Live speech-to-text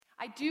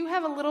I do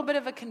have a little bit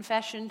of a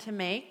confession to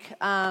make.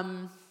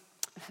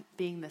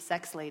 Being the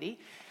sex lady,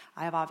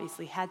 I have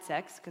obviously had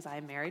sex because I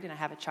am married and I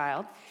have a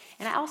child.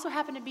 And I also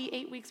happen to be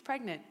 8 weeks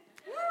pregnant.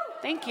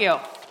 Thank you.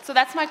 So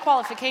that's my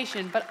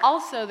qualification. But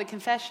also the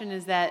confession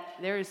is that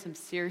there is some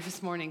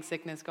serious morning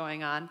sickness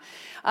going on.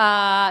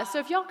 So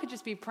if y'all could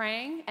just be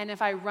praying, and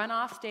if I run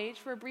off stage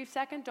for a brief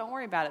second, don't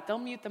worry about it. They'll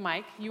mute the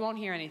mic. You won't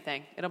hear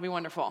anything. It'll be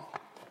wonderful.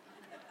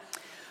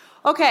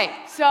 Okay,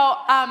 so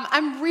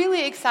I'm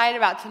really excited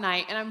about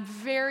tonight, and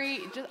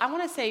I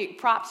want to say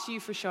props to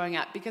you for showing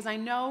up, because I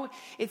know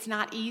it's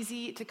not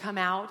easy to come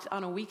out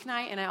on a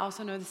weeknight, and I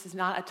also know this is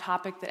not a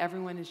topic that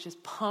everyone is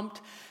just pumped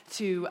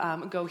to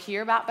go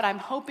hear about, but I'm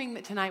hoping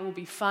that tonight will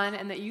be fun,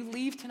 and that you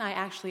leave tonight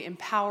actually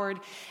empowered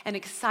and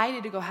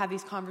excited to go have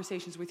these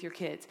conversations with your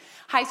kids.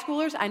 High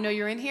schoolers, I know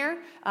you're in here.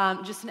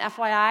 Just an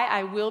FYI,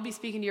 I will be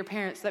speaking to your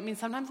parents. So that means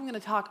sometimes I'm going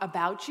to talk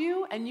about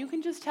you, and you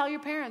can just tell your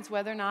parents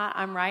whether or not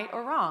I'm right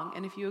or wrong.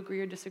 And if you agree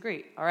or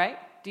disagree, all right?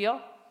 Deal?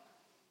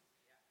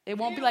 It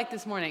won't be like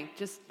this morning.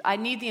 I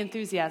need the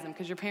enthusiasm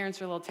because your parents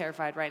are a little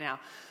terrified right now.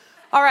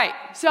 All right,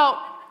 so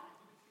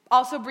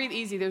also breathe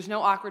easy. There's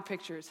no awkward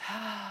pictures.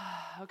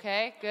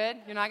 Okay, good.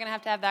 You're not going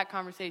to have that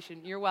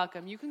conversation. You're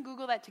welcome. You can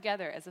Google that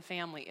together as a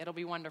family. It'll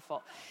be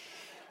wonderful.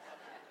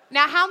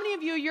 Now, how many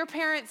of you, your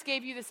parents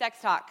gave you the sex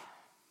talk?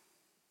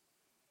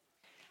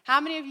 How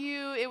many of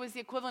you, it was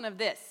the equivalent of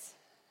this?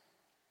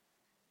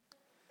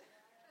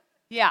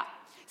 Yeah.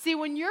 See,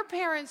 when your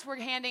parents were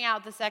handing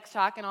out the sex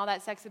talk and all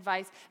that sex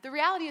advice, the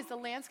reality is the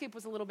landscape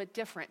was a little bit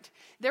different.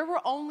 There were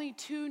only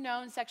 2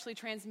 known sexually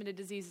transmitted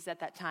diseases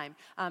at that time,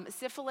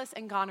 syphilis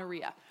and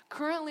gonorrhea.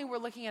 Currently, we're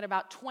looking at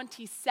about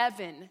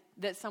 27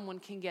 that someone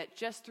can get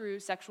just through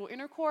sexual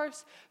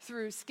intercourse,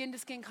 through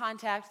skin-to-skin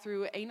contact,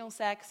 through anal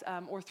sex,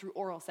 or through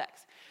oral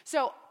sex.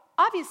 So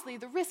obviously,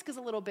 the risk is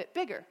a little bit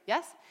bigger,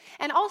 yes?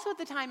 And also at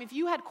the time, if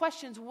you had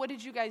questions, what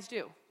did you guys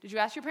do? Did you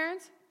ask your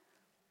parents?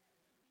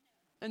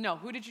 No,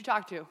 who did you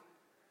talk to?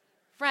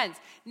 Friends.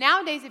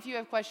 Nowadays, if you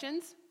have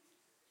questions,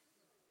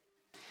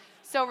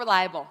 so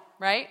reliable,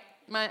 right?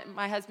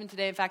 My husband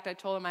today, in fact, I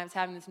told him I was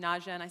having this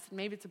nausea, and I said,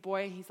 maybe it's a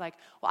boy. He's like,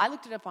 well, I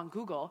looked it up on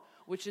Google,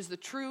 which is the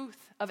truth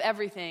of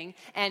everything,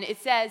 and it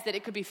says that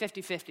it could be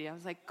 50-50. I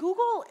was like,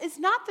 Google is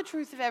not the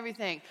truth of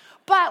everything.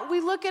 But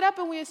we look it up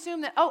and we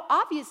assume that,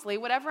 obviously,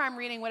 whatever I'm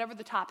reading, whatever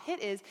the top hit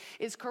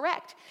is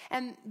correct.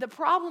 And the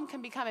problem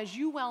can become, as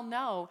you well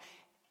know,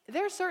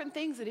 there are certain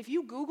things that if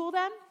you Google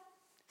them,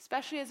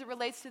 especially as it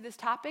relates to this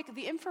topic,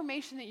 the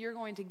information that you're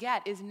going to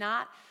get is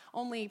not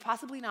only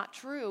possibly not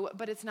true,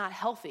 but it's not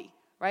healthy,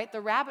 right?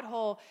 The rabbit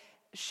hole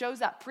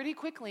shows up pretty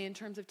quickly in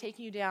terms of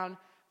taking you down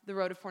the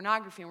road of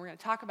pornography, and we're going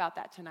to talk about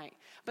that tonight.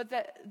 But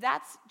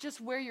that's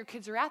just where your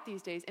kids are at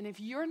these days, and if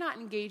you're not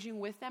engaging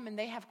with them and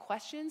they have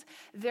questions,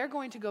 they're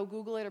going to go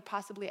Google it or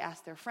possibly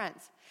ask their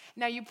friends.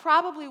 Now, you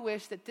probably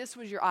wish that this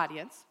was your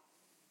audience.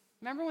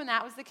 Remember when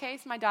that was the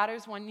case? My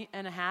daughter's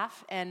 1.5,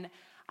 and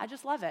I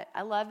just love it.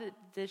 I love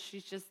that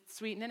she's just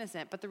sweet and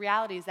innocent. But the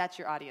reality is that's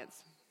your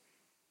audience.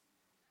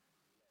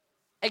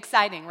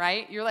 Exciting,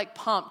 right? You're like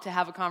pumped to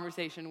have a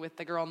conversation with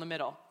the girl in the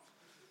middle.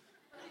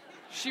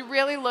 She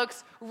really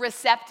looks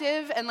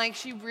receptive and like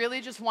she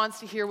really just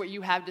wants to hear what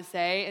you have to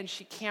say. And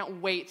she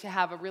can't wait to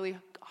have a really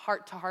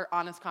heart-to-heart,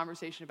 honest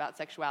conversation about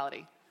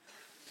sexuality.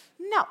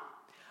 No.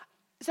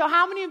 So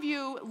how many of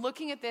you,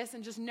 looking at this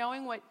and just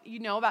knowing what you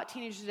know about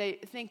teenagers today,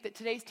 think that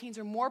today's teens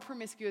are more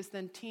promiscuous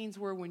than teens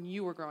were when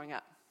you were growing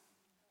up?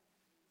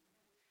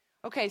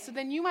 Okay, so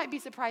then you might be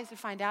surprised to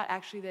find out,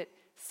 actually, that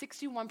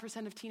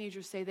 61% of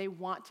teenagers say they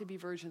want to be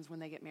virgins when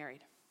they get married.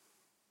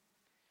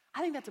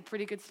 I think that's a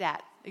pretty good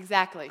stat.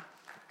 Exactly.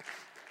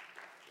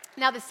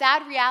 Now, the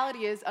sad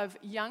reality is of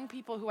young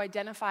people who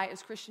identify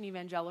as Christian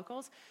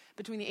evangelicals,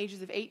 between the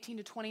ages of 18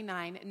 to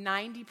 29,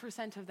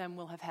 90% of them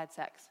will have had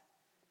sex.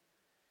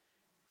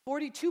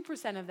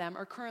 42% of them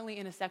are currently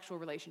in a sexual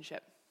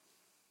relationship.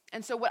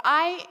 And so what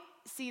I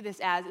see this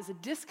as is a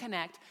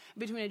disconnect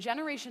between a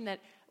generation that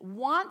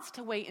wants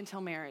to wait until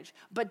marriage,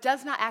 but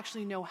does not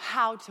actually know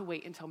how to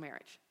wait until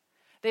marriage.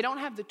 They don't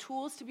have the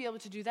tools to be able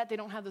to do that. They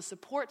don't have the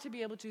support to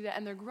be able to do that.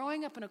 And they're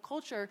growing up in a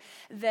culture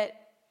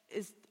that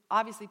is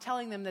obviously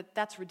telling them that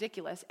that's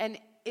ridiculous. And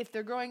if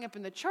they're growing up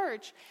in the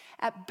church,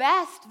 at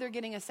best, they're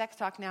getting a sex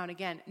talk now and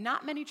again.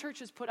 Not many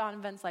churches put on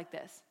events like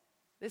this.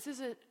 This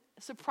is a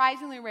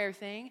surprisingly rare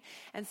thing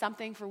and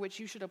something for which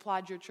you should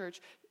applaud your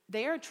church.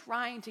 They are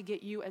trying to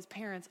get you as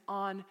parents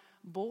on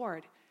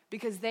board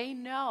because they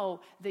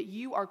know that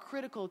you are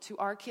critical to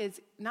our kids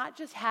not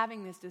just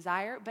having this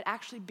desire, but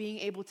actually being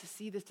able to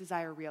see this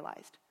desire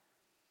realized,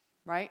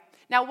 right?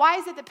 Now, why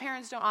is it that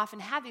parents don't often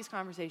have these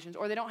conversations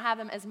or they don't have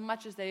them as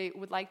much as they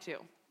would like to?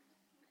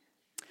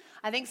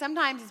 I think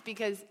sometimes it's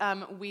because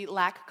we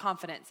lack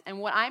confidence. And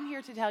what I'm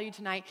here to tell you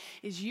tonight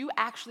is you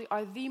actually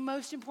are the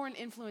most important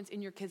influence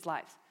in your kids'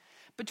 lives.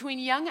 Between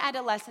young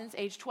adolescents,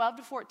 age 12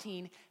 to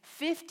 14,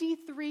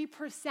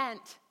 53%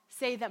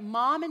 say that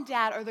mom and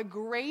dad are the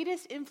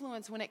greatest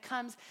influence when it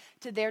comes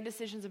to their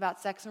decisions about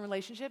sex and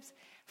relationships.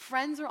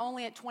 Friends are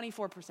only at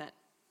 24%.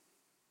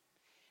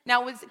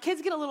 Now, as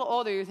kids get a little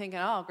older, you're thinking,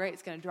 oh, great,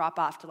 it's going to drop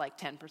off to like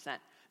 10%.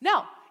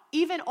 No,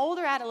 even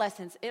older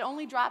adolescents, it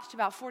only drops to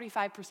about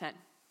 45%.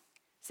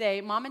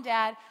 Say, mom and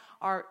dad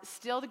are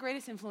still the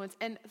greatest influence,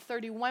 and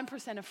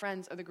 31% of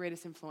friends are the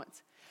greatest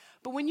influence.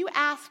 But when you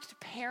asked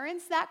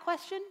parents that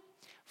question,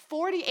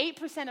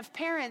 48% of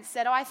parents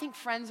said, oh, I think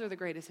friends are the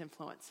greatest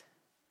influence.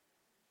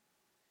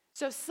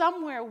 So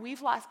somewhere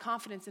we've lost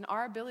confidence in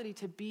our ability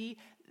to be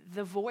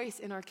the voice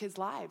in our kids'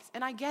 lives.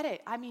 And I get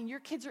it. I mean,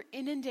 your kids are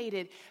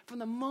inundated from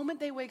the moment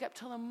they wake up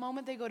till the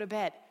moment they go to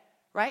bed,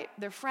 right?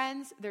 Their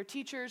friends, their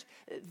teachers,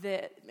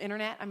 the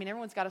internet. I mean,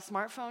 everyone's got a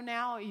smartphone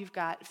now. You've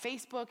got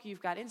Facebook,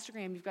 you've got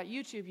Instagram, you've got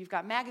YouTube, you've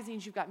got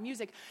magazines, you've got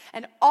music.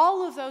 And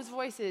all of those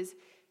voices,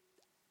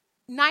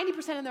 90%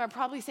 of them are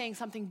probably saying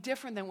something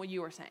different than what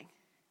you are saying.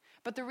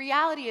 But the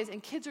reality is,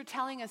 and kids are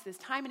telling us this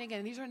time and again,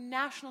 and these are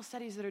national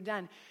studies that are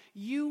done,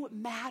 you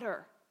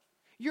matter.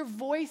 Your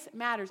voice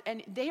matters,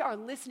 and they are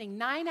listening.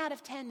 9 out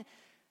of 10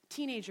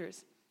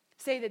 teenagers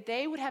say that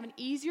they would have an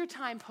easier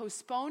time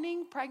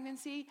postponing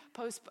pregnancy,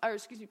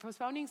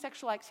 postponing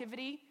sexual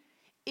activity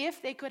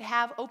if they could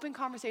have open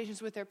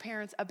conversations with their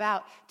parents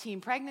about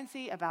teen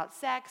pregnancy, about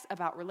sex,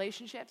 about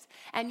relationships.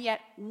 And yet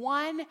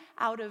 1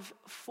 out of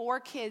 4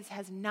 kids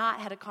has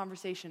not had a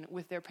conversation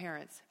with their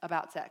parents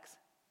about sex.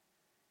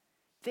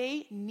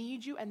 They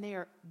need you, and they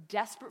are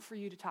desperate for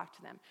you to talk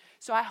to them.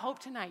 So I hope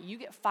tonight you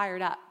get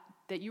fired up,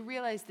 that you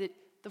realize that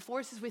the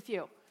force is with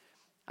you.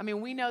 I mean,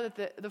 we know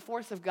that the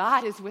force of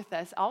God is with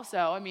us also.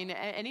 I mean,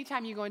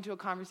 anytime you go into a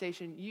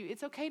conversation,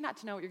 it's okay not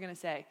to know what you're going to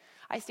say.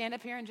 I stand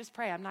up here and just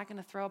pray. I'm not going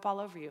to throw up all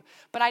over you.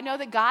 But I know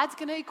that God's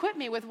going to equip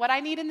me with what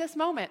I need in this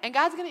moment. And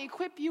God's going to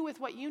equip you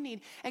with what you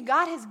need. And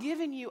God has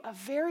given you a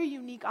very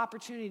unique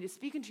opportunity to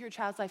speak into your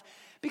child's life.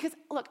 Because,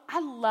 look,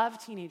 I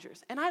love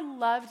teenagers. And I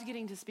loved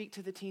getting to speak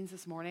to the teens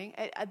this morning.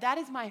 That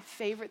is my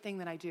favorite thing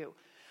that I do.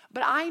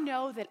 But I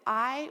know that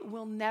I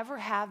will never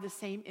have the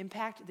same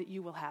impact that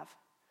you will have.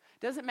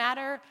 It doesn't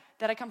matter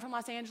that I come from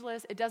Los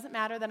Angeles. It doesn't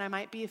matter that I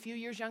might be a few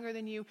years younger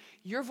than you.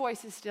 Your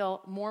voice is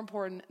still more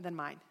important than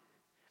mine.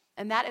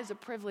 And that is a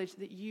privilege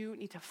that you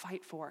need to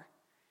fight for.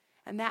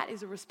 And that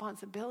is a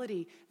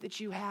responsibility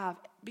that you have.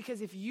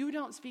 Because if you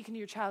don't speak into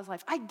your child's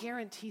life, I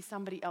guarantee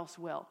somebody else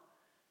will.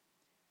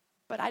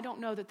 But I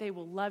don't know that they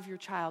will love your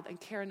child and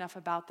care enough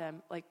about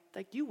them like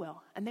you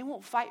will. And they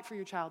won't fight for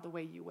your child the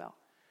way you will.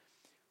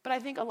 But I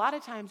think a lot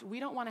of times we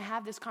don't want to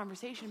have this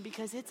conversation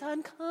because it's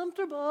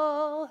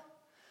uncomfortable.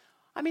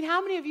 I mean,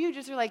 how many of you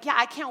just are like, yeah,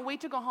 I can't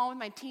wait to go home with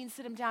my teens,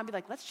 sit them down, and be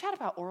like, let's chat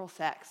about oral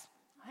sex.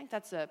 I think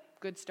that's a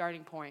good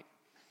starting point.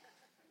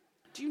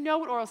 Do you know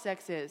what oral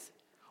sex is?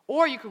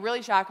 Or you could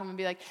really shock them and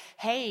be like,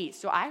 hey,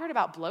 so I heard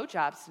about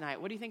blowjobs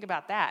tonight. What do you think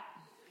about that?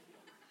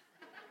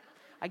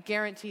 I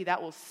guarantee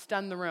that will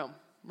stun the room,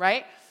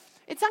 right?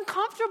 It's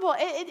uncomfortable.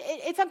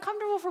 It's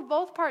uncomfortable for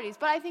both parties.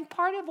 But I think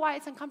part of why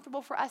it's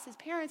uncomfortable for us as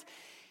parents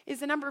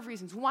is a number of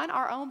reasons. One,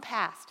 our own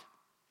past.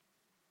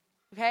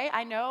 Okay,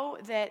 I know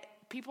that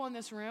people in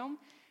this room,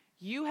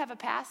 you have a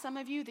past, some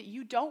of you, that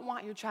you don't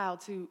want your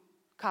child to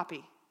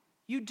copy.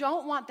 You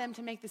don't want them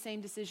to make the same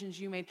decisions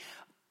you made,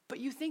 but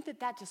you think that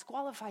that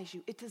disqualifies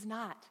you. It does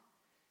not.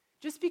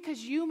 Just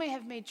because you may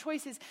have made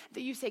choices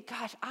that you say,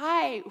 gosh,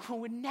 I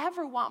would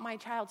never want my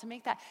child to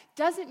make that,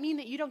 doesn't mean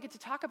that you don't get to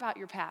talk about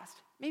your past.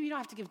 Maybe you don't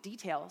have to give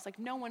details. Like,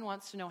 no one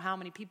wants to know how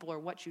many people or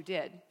what you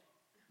did.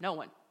 No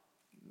one,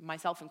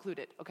 myself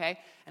included, okay?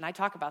 And I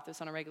talk about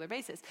this on a regular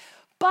basis.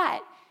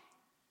 But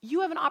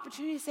you have an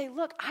opportunity to say,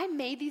 look, I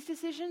made these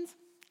decisions,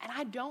 and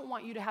I don't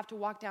want you to have to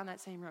walk down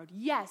that same road.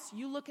 Yes,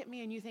 you look at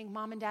me and you think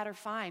mom and dad are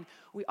fine.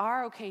 We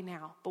are okay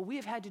now, but we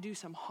have had to do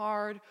some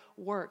hard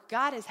work.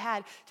 God has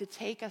had to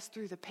take us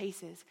through the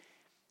paces.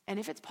 And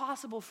if it's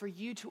possible for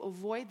you to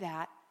avoid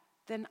that,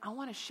 then I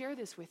want to share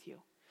this with you.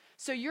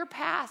 So your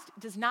past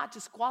does not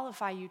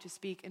disqualify you to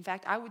speak. In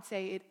fact, I would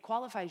say it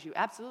qualifies you.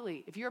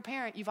 Absolutely. If you're a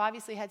parent, you've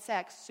obviously had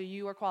sex, so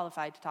you are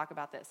qualified to talk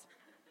about this.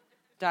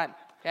 Done.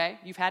 Okay?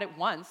 You've had it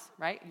once,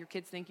 right? Your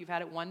kids think you've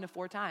had it 1 to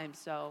 4 times,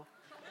 so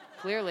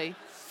clearly.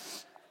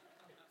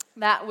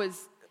 That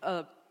was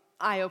an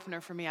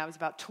eye-opener for me. I was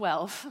about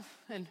 12,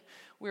 and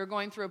we were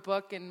going through a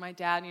book, and my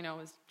dad,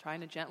 was trying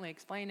to gently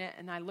explain it,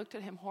 and I looked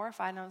at him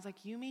horrified, and I was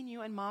like, you mean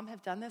you and mom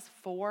have done this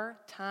 4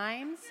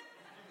 times?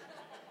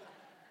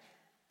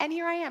 And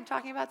here I am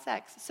talking about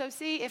sex. So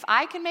see, if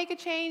I can make a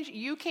change,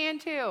 you can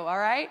too, all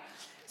right?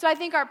 So I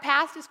think our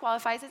past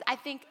disqualifies us. I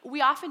think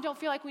we often don't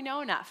feel like we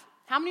know enough.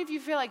 How many of you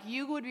feel like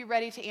you would be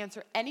ready to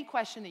answer any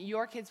question that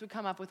your kids would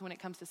come up with when it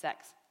comes to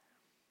sex?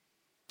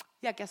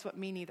 Yeah, guess what?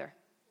 Me neither.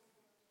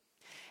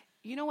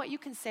 You know what you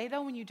can say,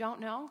 though, when you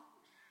don't know?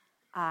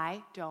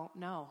 I don't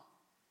know.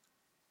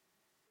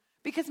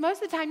 Because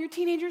most of the time, your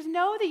teenagers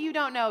know that you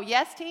don't know.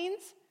 Yes,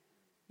 teens?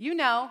 You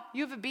know.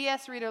 You have a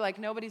BS reader like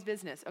nobody's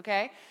business,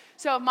 okay?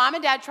 So if mom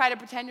and dad try to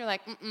pretend you're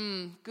like,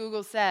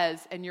 Google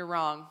says, and you're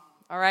wrong,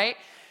 all right?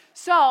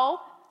 So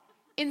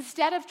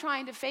instead of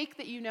trying to fake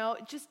that you know,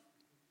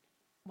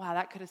 wow,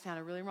 that could have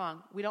sounded really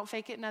wrong. We don't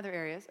fake it in other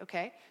areas,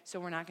 okay? So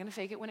we're not going to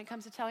fake it when it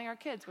comes to telling our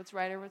kids what's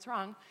right or what's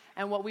wrong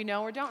and what we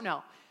know or don't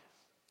know.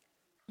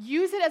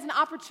 Use it as an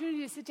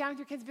opportunity to sit down with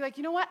your kids and be like,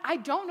 you know what? I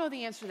don't know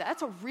the answer to that.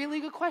 That's a really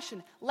good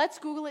question. Let's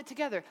Google it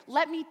together.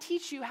 Let me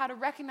teach you how to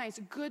recognize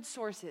good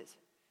sources,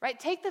 right?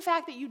 Take the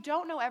fact that you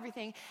don't know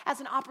everything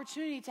as an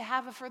opportunity to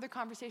have a further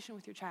conversation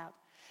with your child.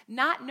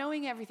 Not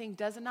knowing everything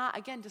does not,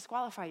 again,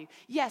 disqualify you.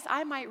 Yes,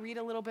 I might read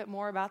a little bit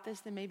more about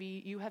this than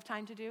maybe you have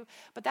time to do,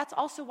 but that's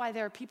also why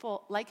there are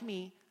people like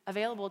me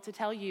available to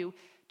tell you,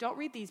 don't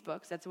read these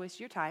books. That's a waste of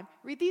your time.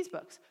 Read these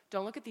books.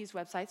 Don't look at these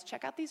websites.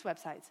 Check out these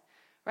websites.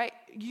 Right?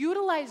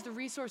 Utilize the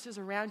resources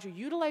around you.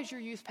 Utilize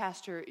your youth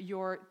pastor,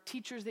 your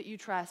teachers that you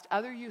trust,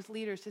 other youth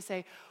leaders to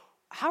say,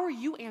 how are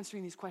you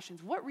answering these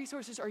questions? What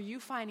resources are you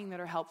finding that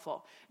are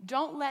helpful?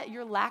 Don't let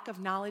your lack of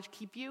knowledge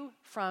keep you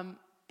from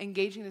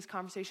engaging this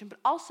conversation, but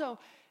also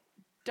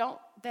don't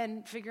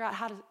then figure out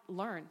how to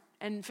learn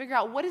and figure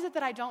out what is it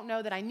that I don't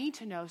know that I need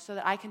to know so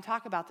that I can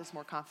talk about this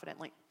more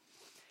confidently.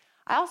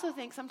 I also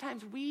think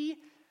sometimes we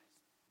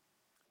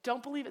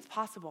don't believe it's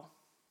possible.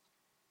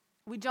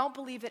 We don't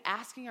believe that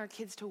asking our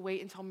kids to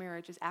wait until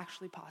marriage is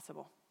actually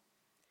possible.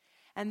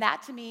 And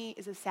that to me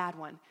is a sad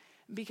one,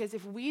 because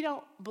if we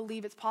don't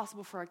believe it's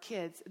possible for our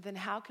kids, then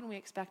how can we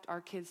expect our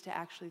kids to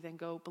actually then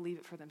go believe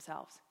it for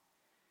themselves?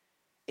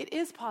 It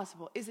is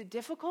possible. Is it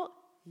difficult?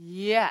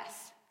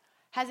 Yes.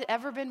 Has it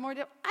ever been more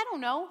difficult? I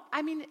don't know.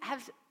 I mean,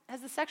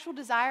 has the sexual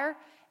desire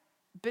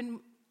been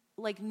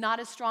not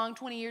as strong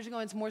 20 years ago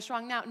and it's more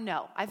strong now?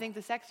 No. I think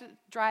the sex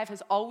drive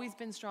has always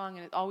been strong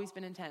and it's always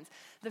been intense.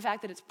 The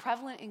fact that it's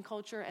prevalent in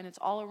culture and it's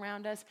all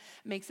around us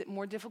makes it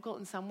more difficult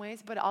in some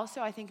ways, but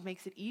also I think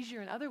makes it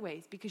easier in other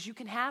ways, because you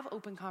can have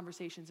open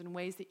conversations in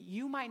ways that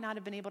you might not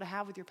have been able to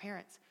have with your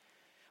parents.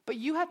 But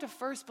you have to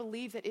first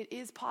believe that it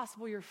is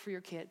possible for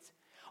your kids.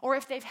 Or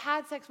if they've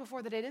had sex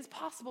before, that it is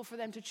possible for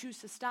them to choose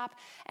to stop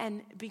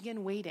and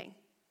begin waiting.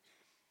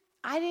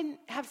 I didn't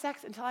have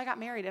sex until I got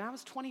married and I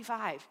was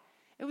 25.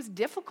 It was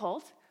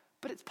difficult,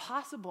 but it's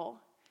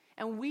possible.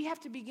 And we have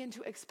to begin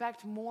to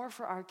expect more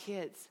for our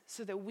kids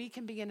so that we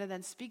can begin to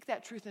then speak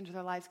that truth into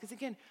their lives. Because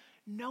again,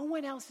 no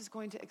one else is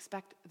going to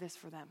expect this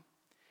for them.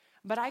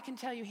 But I can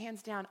tell you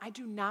hands down, I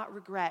do not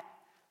regret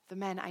the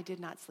men I did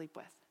not sleep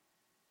with.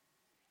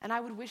 And I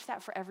would wish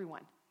that for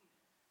everyone,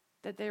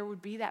 that there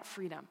would be that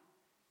freedom.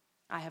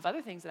 I have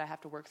other things that I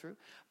have to work through,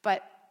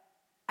 but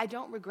I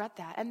don't regret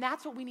that. And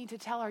that's what we need to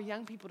tell our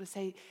young people, to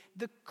say,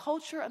 the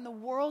culture and the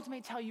world may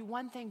tell you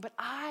one thing, but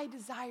I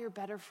desire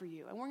better for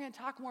you. And we're going to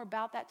talk more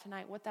about that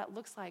tonight, what that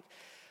looks like.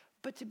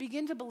 But to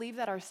begin to believe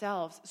that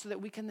ourselves so that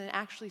we can then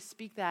actually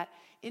speak that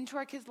into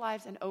our kids'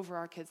 lives and over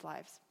our kids'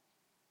 lives.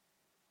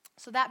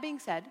 So that being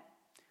said,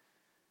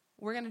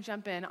 we're going to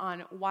jump in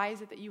on why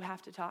is it that you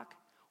have to talk?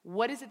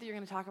 What is it that you're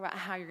going to talk about and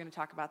how you're going to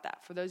talk about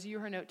that? For those of you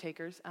who are note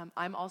takers,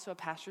 I'm also a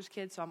pastor's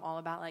kid, so I'm all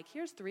about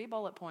here's 3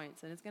 bullet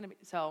points, and it's going to be,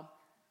 so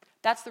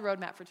that's the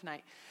roadmap for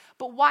tonight.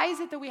 But why is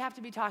it that we have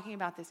to be talking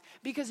about this?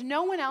 Because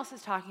no one else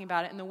is talking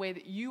about it in the way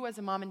that you as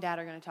a mom and dad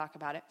are going to talk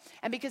about it.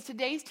 And because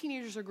today's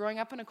teenagers are growing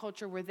up in a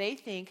culture where they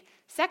think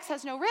sex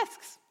has no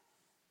risks.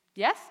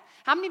 Yes?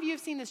 How many of you have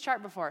seen this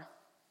chart before?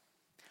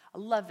 I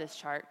love this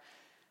chart.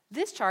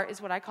 This chart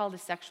is what I call the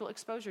sexual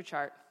exposure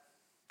chart.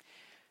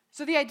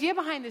 So the idea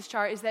behind this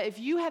chart is that if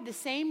you have the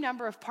same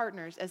number of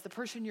partners as the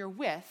person you're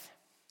with,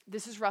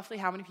 this is roughly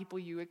how many people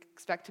you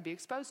expect to be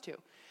exposed to.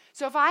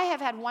 So if I have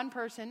had one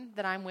person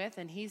that I'm with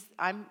and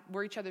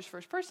we're each other's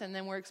first person,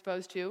 then we're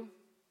exposed to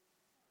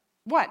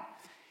 1.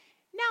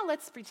 Now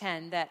let's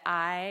pretend that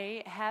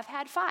I have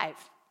had 5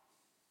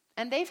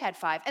 and they've had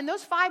 5. And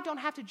those 5 don't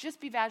have to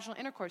just be vaginal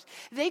intercourse.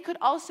 They could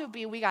also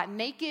be, we got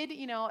naked,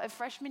 at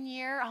freshman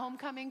year,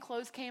 homecoming,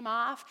 clothes came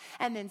off,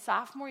 and then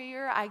sophomore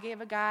year, I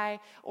gave a guy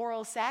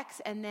oral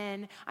sex, and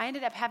then I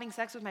ended up having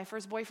sex with my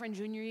first boyfriend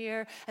junior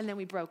year, and then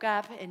we broke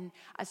up, and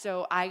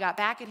so I got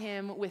back at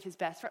him with his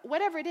best friend,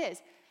 whatever it is.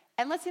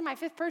 And let's say my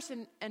 5th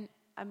person, and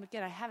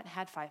again, I haven't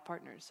had 5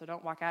 partners, so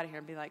don't walk out of here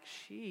and be like,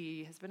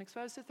 she has been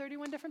exposed to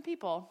 31 different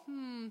people.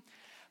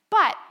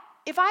 But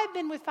if I've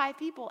been with 5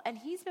 people and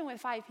he's been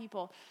with 5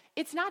 people,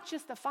 it's not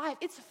just the 5,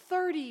 it's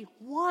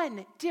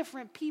 31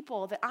 different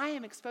people that I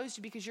am exposed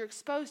to, because you're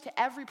exposed to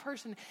every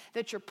person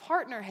that your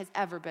partner has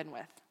ever been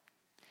with.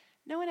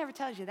 No one ever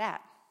tells you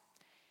that.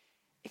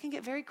 It can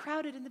get very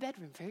crowded in the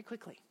bedroom very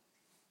quickly.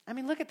 I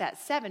mean, look at that.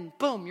 7,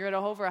 boom, you're at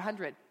over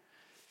 100.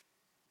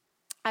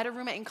 I had a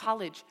roommate in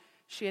college.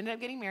 She ended up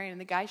getting married, and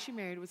the guy she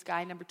married was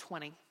guy number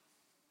 20.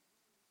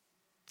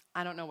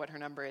 I don't know what her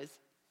number is.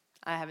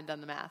 I haven't done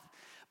the math.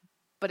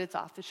 But it's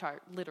off the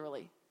chart,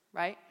 literally,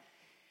 right?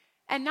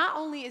 And not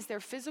only is there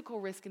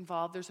physical risk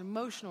involved, there's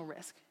emotional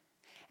risk.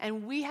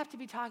 And we have to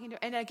be talking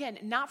to, and again,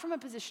 not from a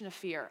position of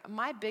fear.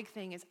 My big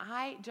thing is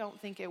I don't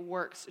think it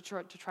works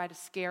to try to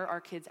scare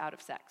our kids out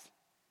of sex.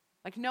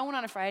 No one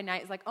on a Friday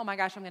night is like, oh my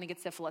gosh, I'm going to get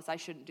syphilis. I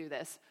shouldn't do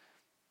this.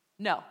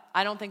 No,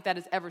 I don't think that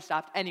has ever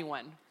stopped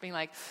anyone being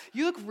like,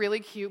 you look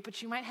really cute,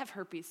 but you might have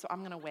herpes, so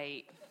I'm going to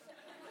wait.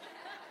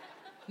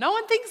 No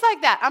one thinks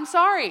like that. I'm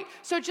sorry.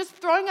 So just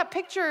throwing up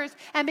pictures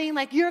and being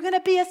like, you're going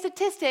to be a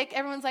statistic.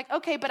 Everyone's like,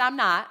 okay, but I'm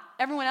not.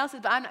 Everyone else is.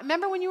 But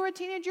remember when you were a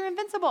teenager, you're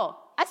invincible.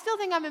 I still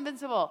think I'm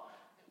invincible.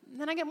 And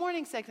then I get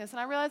morning sickness, and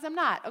I realize I'm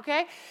not,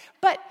 okay?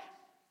 But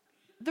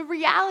the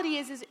reality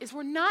is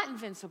we're not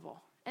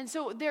invincible. And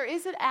so there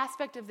is an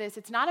aspect of this.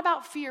 It's not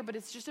about fear, but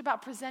it's just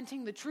about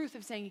presenting the truth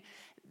of saying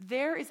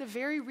there is a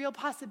very real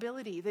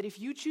possibility that if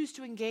you choose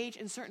to engage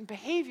in certain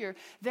behavior,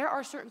 there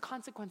are certain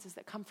consequences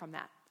that come from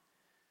that.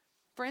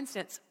 For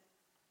instance,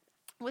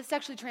 with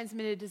sexually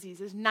transmitted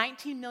diseases,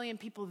 19 million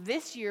people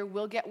this year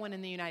will get one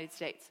in the United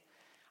States.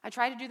 I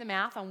tried to do the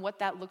math on what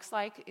that looks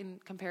like in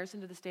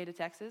comparison to the state of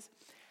Texas.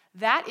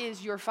 That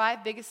is your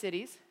 5 biggest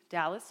cities,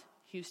 Dallas,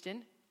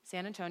 Houston,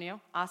 San Antonio,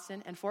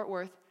 Austin, and Fort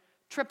Worth,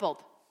 tripled.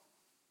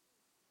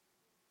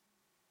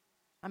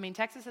 I mean,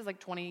 Texas has like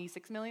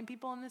 26 million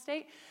people in the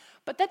state,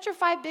 but that's your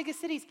 5 biggest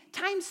cities,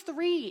 times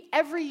 3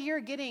 every year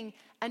getting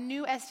a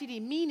new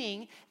STD,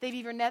 meaning they've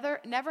either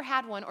never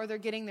had one or they're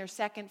getting their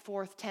 2nd,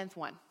 4th, 10th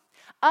one.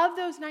 Of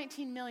those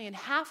 19 million,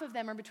 half of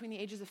them are between the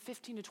ages of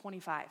 15 to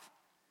 25.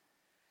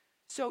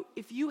 So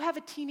if you have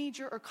a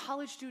teenager or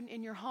college student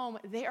in your home,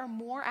 they are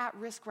more at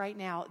risk right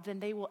now than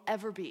they will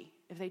ever be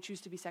if they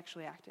choose to be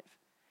sexually active.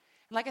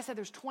 And like I said,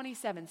 there's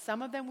 27.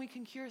 Some of them we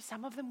can cure,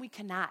 some of them we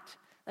cannot.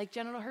 Like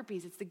genital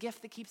herpes, it's the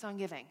gift that keeps on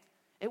giving.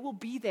 It will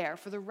be there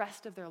for the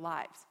rest of their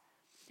lives.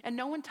 And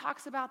no one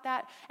talks about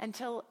that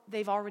until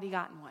they've already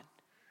gotten one.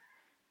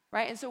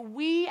 Right? And so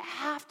we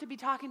have to be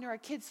talking to our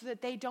kids so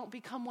that they don't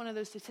become one of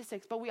those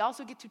statistics, but we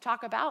also get to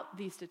talk about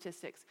these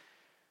statistics.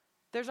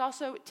 There's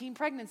also teen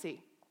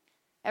pregnancy.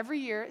 Every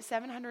year,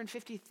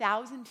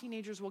 750,000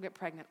 teenagers will get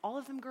pregnant, all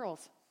of them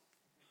girls.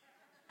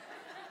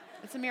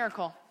 It's a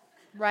miracle,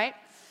 right?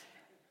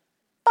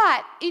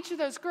 But each of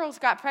those girls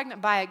got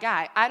pregnant by a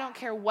guy. I don't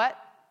care what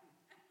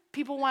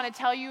people want to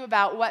tell you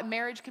about what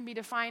marriage can be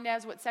defined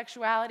as, what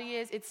sexuality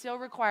is. It still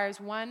requires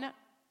 1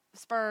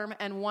 sperm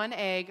and 1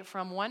 egg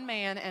from 1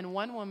 man and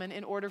 1 woman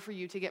in order for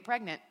you to get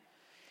pregnant.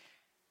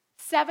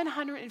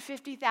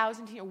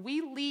 750,000 teen.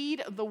 We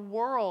lead the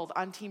world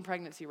on teen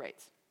pregnancy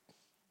rates.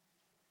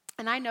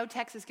 And I know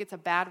Texas gets a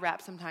bad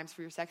rap sometimes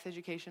for your sex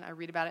education. I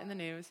read about it in the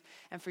news,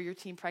 and for your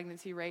teen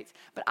pregnancy rates.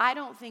 But I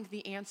don't think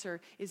the answer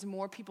is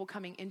more people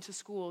coming into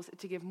schools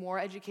to give more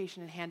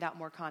education and hand out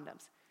more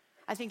condoms.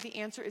 I think the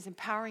answer is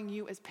empowering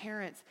you as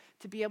parents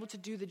to be able to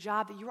do the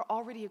job that you're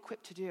already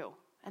equipped to do.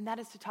 And that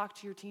is to talk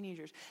to your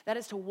teenagers. That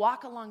is to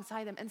walk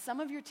alongside them. And some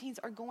of your teens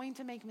are going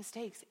to make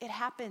mistakes. It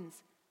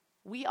happens.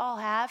 We all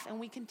have, and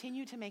we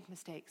continue to make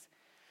mistakes.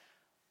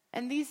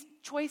 And these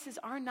choices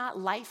are not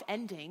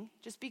life-ending.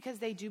 Just because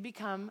they do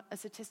become a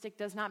statistic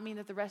does not mean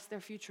that the rest of their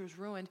future is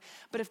ruined.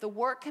 But if the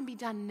work can be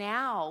done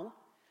now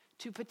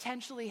to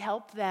potentially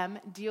help them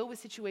deal with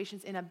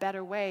situations in a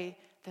better way,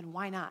 then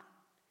why not?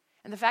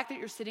 And the fact that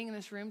you're sitting in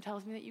this room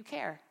tells me that you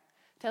care.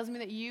 Tells me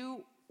that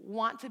you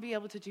want to be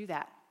able to do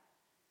that.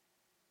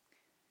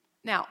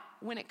 Now,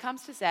 when it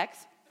comes to sex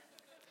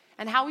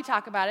and how we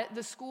talk about it,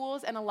 the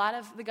schools and a lot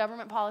of the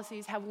government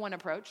policies have one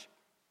approach,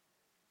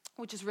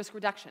 which is risk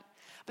reduction.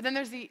 But then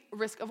there's the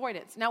risk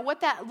avoidance. Now,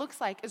 what that looks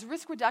like is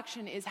risk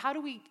reduction is how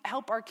do we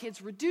help our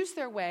kids reduce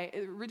their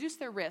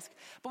risk,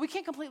 but we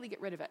can't completely get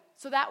rid of it.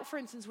 So that, for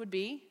instance, would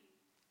be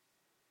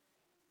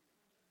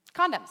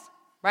condoms,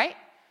 right?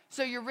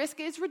 So your risk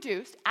is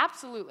reduced,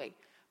 absolutely,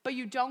 but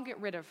you don't get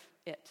rid of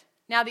it.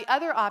 Now, the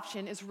other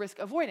option is risk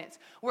avoidance,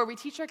 where we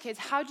teach our kids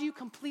how do you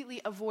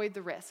completely avoid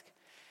the risk.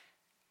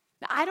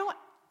 Now, I don't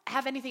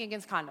have anything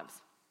against condoms,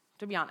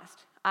 to be honest.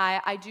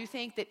 I do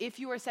think that if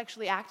you are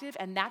sexually active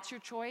and that's your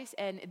choice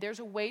and there's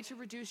a way to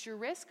reduce your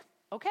risk,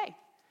 okay.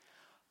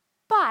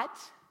 But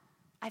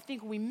I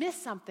think we miss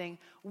something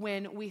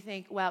when we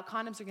think, well,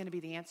 condoms are going to be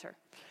the answer.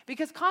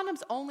 Because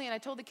condoms only, and I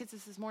told the kids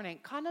this morning,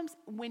 condoms,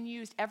 when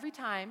used every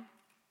time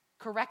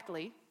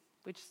correctly,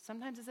 which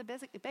sometimes is a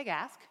big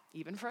ask,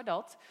 even for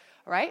adults,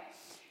 right?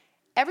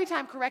 Every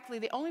time correctly,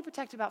 they only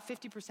protect about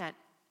 50%.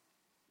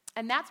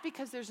 And that's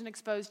because there's an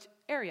exposed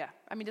area.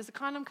 I mean, does a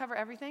condom cover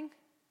everything?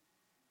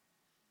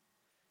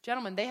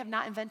 Gentlemen, they have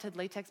not invented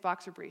latex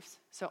boxer briefs.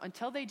 So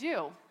until they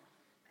do,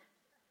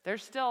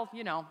 there's still,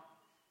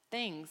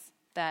 things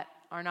that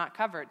are not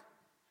covered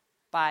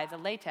by the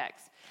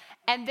latex.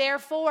 And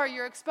therefore,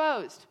 you're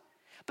exposed.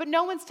 But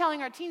no one's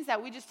telling our teens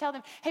that. We just tell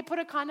them, hey, put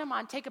a condom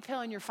on, take a pill,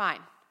 and you're fine.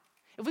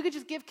 If we could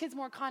just give kids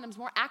more condoms,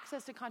 more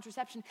access to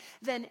contraception,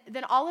 then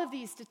all of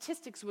these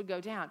statistics would go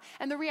down.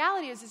 And the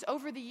reality is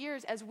over the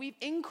years, as we've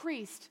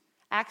increased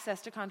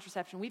access to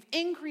contraception, we've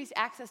increased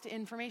access to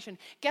information,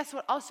 guess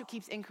what also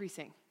keeps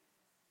increasing?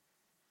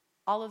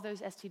 All of those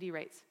STD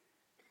rates.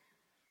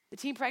 The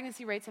teen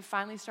pregnancy rates have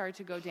finally started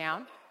to go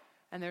down.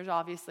 And there's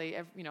obviously,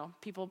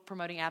 people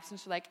promoting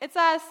abstinence are like, it's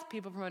us.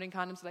 People promoting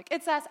condoms are like,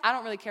 it's us. I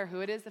don't really care who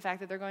it is. The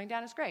fact that they're going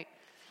down is great.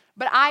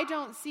 But I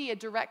don't see a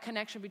direct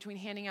connection between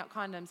handing out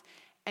condoms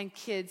and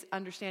kids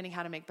understanding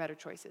how to make better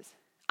choices.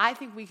 I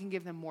think we can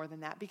give them more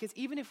than that. Because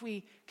even if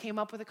we came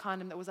up with a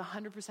condom that was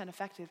 100%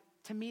 effective,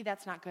 to me,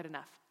 that's not good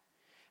enough.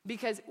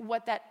 Because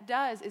what that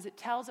does is it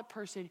tells a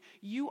person,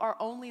 you are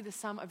only the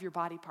sum of your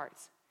body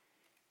parts.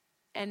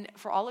 And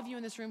for all of you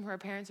in this room who are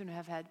parents and who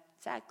have had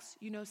sex,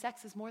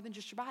 sex is more than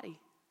just your body,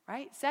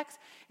 right? Sex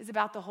is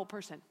about the whole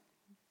person,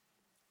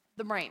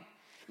 the brain.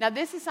 Now,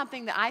 this is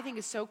something that I think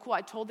is so cool.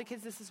 I told the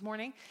kids this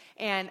morning,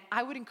 and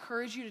I would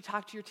encourage you to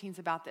talk to your teens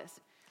about this.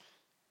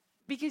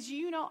 Because,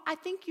 I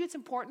think it's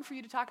important for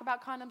you to talk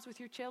about condoms with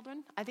your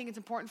children. I think it's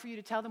important for you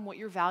to tell them what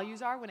your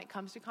values are when it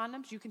comes to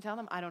condoms. You can tell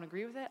them, I don't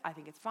agree with it. I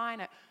think it's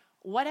fine.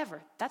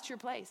 Whatever. That's your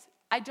place.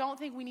 I don't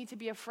think we need to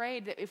be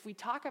afraid that if we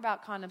talk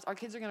about condoms, our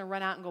kids are going to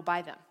run out and go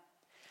buy them.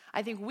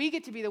 I think we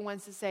get to be the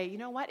ones to say, you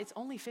know what? It's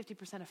only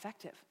 50%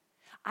 effective.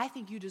 I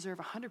think you deserve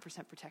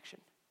 100% protection.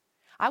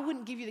 I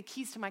wouldn't give you the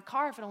keys to my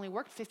car if it only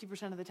worked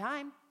 50% of the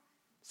time.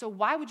 So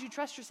why would you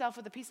trust yourself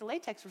with a piece of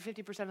latex for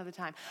 50% of the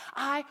time?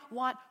 I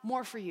want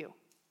more for you.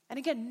 And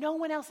again, no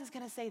one else is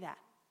going to say that.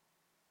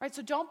 Right?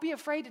 So don't be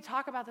afraid to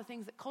talk about the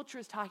things that culture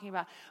is talking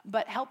about,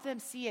 but help them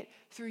see it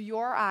through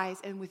your eyes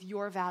and with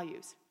your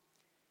values.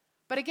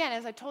 But again,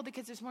 as I told the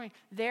kids this morning,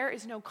 there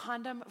is no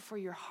condom for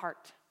your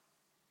heart.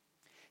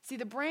 See,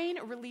 the brain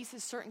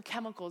releases certain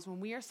chemicals when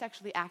we are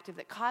sexually active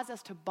that cause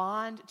us to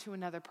bond to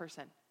another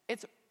person.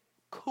 It's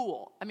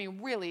cool. I mean,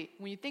 really,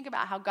 when you think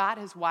about how God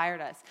has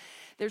wired us,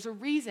 there's a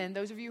reason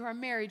those of you who are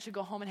married should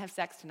go home and have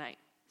sex tonight.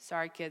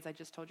 Sorry, kids, I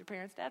just told your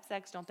parents to have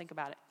sex. Don't think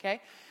about it,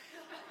 okay?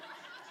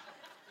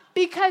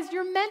 Because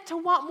you're meant to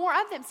want more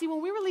of them. See,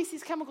 when we release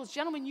these chemicals,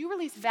 gentlemen, you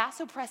release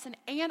vasopressin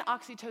and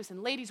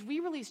oxytocin. Ladies, we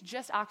release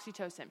just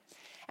oxytocin.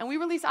 And we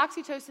release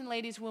oxytocin,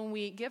 ladies, when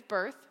we give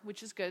birth,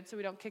 which is good, so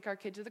we don't kick our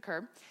kid to the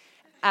curb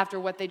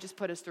after what they just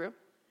put us through.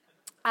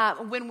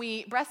 When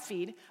we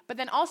breastfeed, but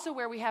then also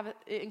where we have it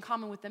in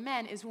common with the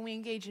men is when we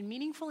engage in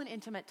meaningful and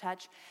intimate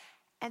touch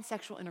and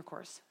sexual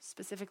intercourse,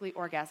 specifically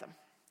orgasm.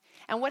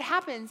 And what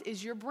happens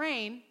is your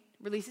brain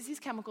releases these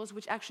chemicals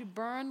which actually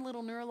burn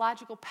little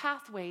neurological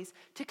pathways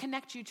to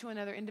connect you to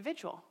another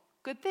individual.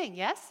 Good thing,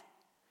 yes?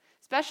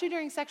 Especially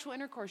during sexual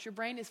intercourse, your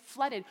brain is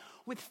flooded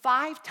with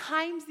 5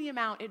 times the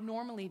amount it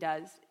normally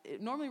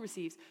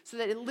receives, so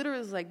that it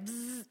literally is like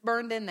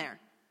burned in there.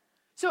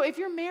 So if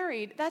you're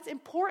married, that's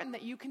important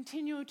that you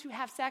continue to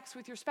have sex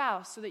with your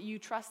spouse so that you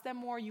trust them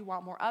more, you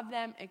want more of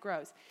them, it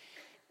grows.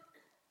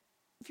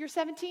 If you're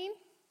 17,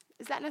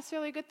 is that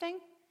necessarily a good thing?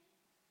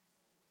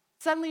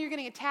 Suddenly you're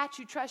getting attached,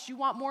 you trust, you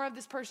want more of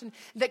this person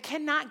that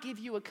cannot give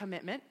you a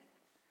commitment,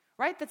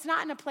 right? That's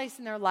not in a place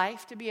in their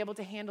life to be able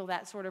to handle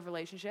that sort of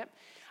relationship.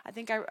 I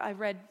think I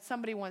read,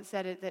 somebody once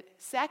said it, that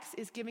sex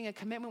is giving a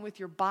commitment with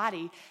your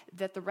body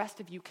that the rest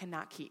of you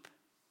cannot keep.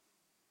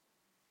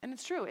 And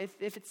it's true if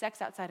it's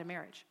sex outside of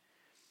marriage.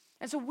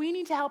 And so we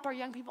need to help our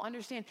young people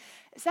understand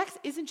sex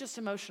isn't just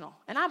emotional.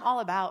 And I'm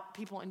all about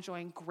people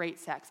enjoying great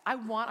sex. I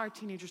want our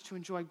teenagers to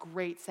enjoy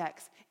great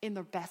sex in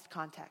their best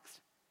context.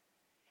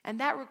 And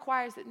that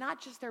requires that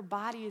not just their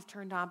body is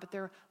turned on, but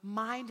their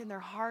mind and their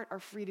heart are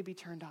free to be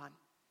turned on.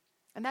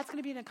 And that's going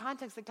to be in a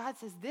context that God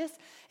says this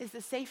is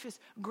the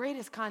safest,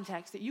 greatest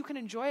context, that you can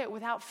enjoy it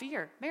without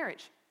fear,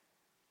 marriage.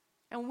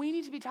 And we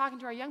need to be talking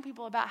to our young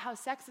people about how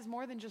sex is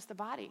more than just the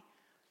body.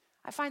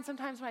 I find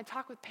sometimes when I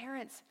talk with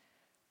parents,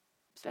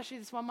 especially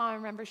this one mom, I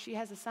remember she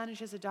has a son and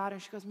she has a daughter,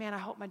 and she goes, man, I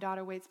hope my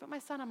daughter waits, but my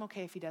son, I'm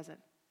okay if he doesn't.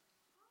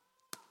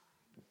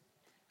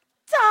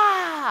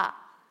 Ah!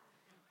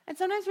 And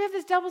sometimes we have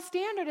this double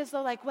standard as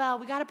though like, well,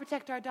 we got to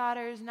protect our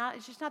daughters.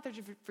 It's just not their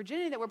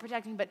virginity that we're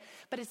protecting, but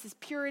it's this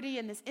purity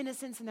and this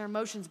innocence and their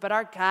emotions. But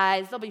our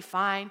guys, they'll be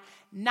fine.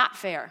 Not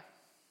fair.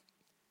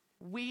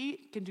 We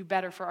can do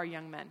better for our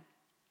young men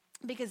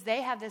because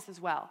they have this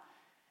as well.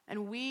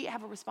 And we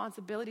have a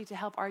responsibility to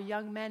help our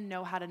young men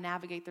know how to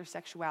navigate their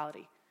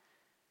sexuality.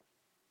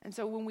 And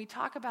so when we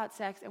talk about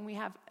sex and we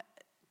have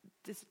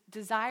this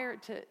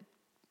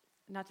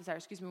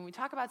when we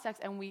talk about sex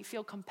and we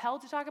feel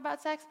compelled to talk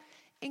about sex,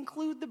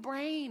 include the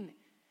brain.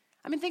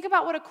 I mean, think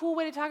about what a cool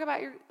way to talk about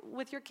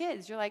with your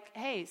kids. You're like,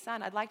 hey,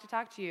 son, I'd like to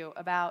talk to you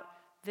about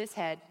this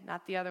head,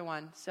 not the other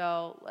one.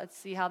 So let's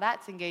see how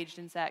that's engaged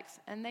in sex.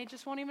 And they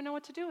just won't even know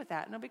what to do with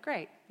that. And it'll be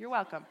great. You're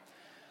welcome.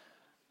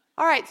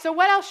 All right, so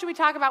what else should we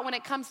talk about when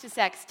it comes to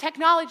sex?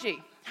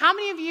 Technology. How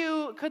many of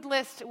you could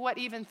list what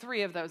even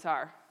 3 of those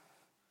are?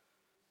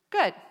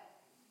 Good.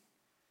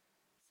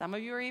 Some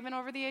of you are even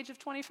over the age of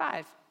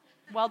 25.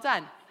 Well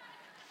done.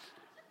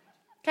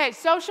 Okay,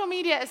 social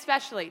media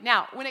especially.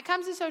 Now, when it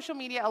comes to social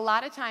media, a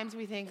lot of times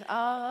we think,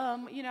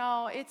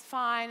 it's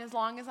fine as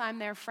long as I'm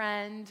their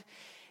friend.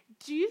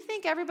 Do you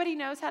think everybody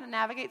knows how to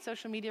navigate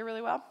social media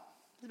really well,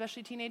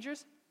 especially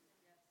teenagers?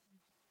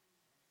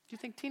 Do you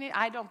think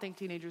I don't think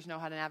teenagers know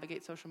how to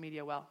navigate social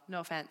media well.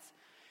 No offense.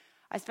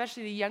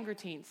 Especially the younger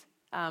teens.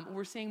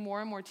 We're seeing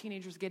more and more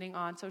teenagers getting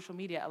on social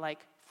media at like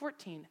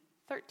 14,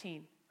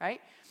 13,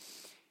 right?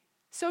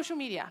 Social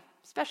media,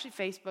 especially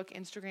Facebook,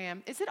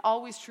 Instagram, is it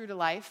always true to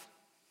life?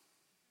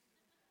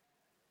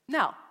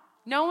 No.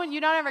 No one, you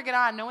don't ever get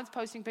on. No one's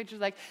posting pictures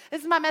like,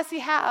 this is my messy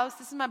house,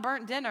 this is my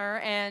burnt dinner,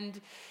 and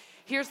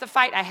here's the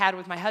fight I had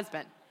with my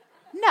husband.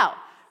 No.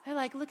 They're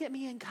like, look at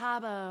me in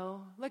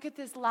Cabo. Look at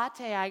this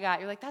latte I got.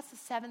 You're like, that's the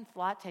 7th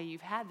latte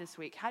you've had this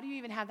week. How do you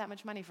even have that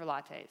much money for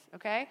lattes,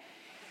 okay?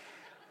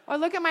 Or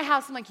look at my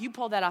house. I'm like, you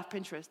pulled that off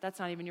Pinterest. That's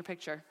not even your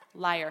picture.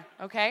 Liar,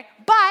 okay?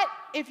 But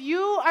if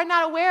you are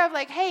not aware of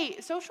like,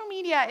 hey, social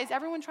media is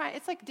everyone trying,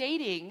 it's like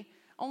dating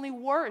only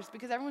worse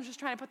because everyone's just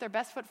trying to put their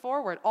best foot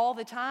forward all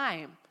the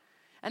time.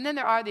 And then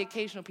there are the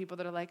occasional people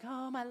that are like,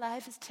 oh, my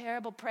life is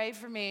terrible, pray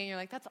for me. And you're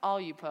like, that's all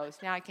you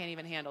post. Now I can't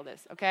even handle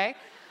this, okay?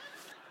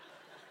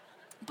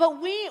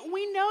 But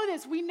we know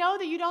this. We know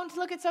that you don't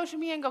look at social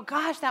media and go,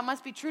 gosh, that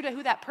must be true to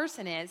who that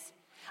person is.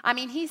 I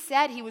mean, he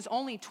said he was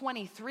only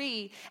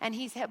 23, and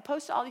he's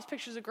posted all these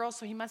pictures of girls,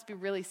 so he must be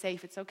really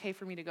safe. It's okay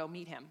for me to go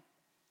meet him.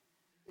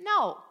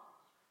 No.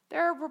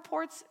 There are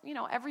reports,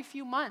 every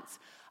few months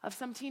of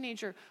some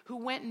teenager who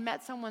went and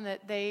met someone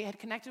that they had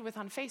connected with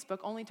on Facebook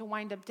only to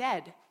wind up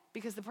dead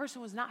because the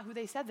person was not who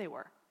they said they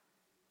were.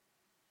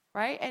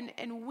 Right?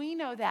 And we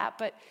know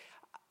that,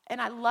 and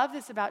I love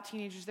this about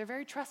teenagers. They're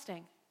very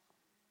trusting.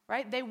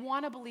 Right? They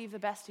want to believe the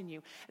best in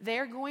you.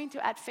 They're going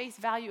to, at face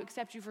value,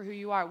 accept you for who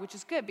you are, which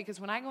is good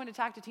because when I go in to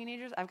talk to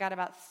teenagers, I've got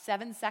about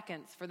 7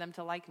 seconds for them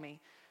to like me,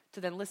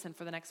 to then listen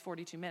for the next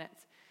 42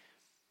 minutes.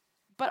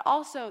 But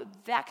also,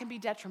 that can be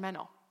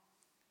detrimental.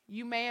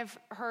 You may have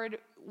heard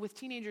with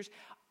teenagers,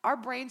 our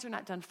brains are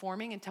not done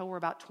forming until we're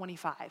about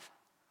 25.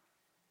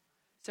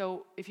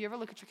 So if you ever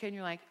look at your kid and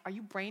you're like, are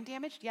you brain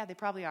damaged? Yeah, they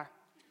probably are.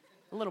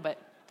 A little bit.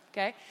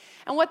 Okay?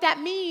 And what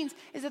that means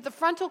is that the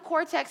frontal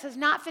cortex has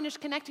not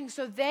finished connecting,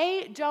 so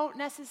they don't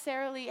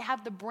necessarily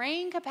have the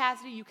brain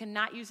capacity. You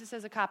cannot use this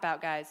as a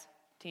cop-out, guys,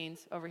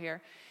 teens over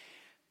here.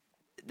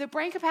 The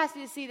brain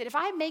capacity to see that if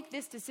I make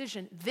this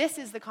decision, this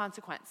is the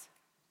consequence.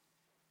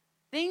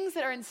 Things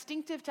that are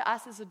instinctive to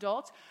us as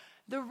adults,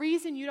 the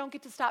reason you don't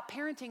get to stop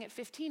parenting at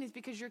 15 is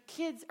because your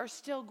kids are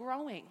still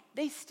growing.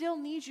 They still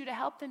need you to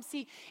help them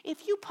see,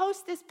 if you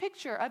post this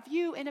picture of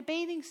you in a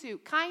bathing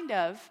suit,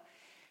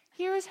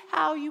 here's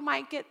how you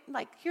might get,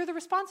 here are the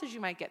responses you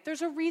might get.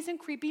 There's a reason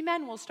creepy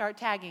men will start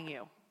tagging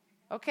you,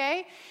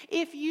 okay?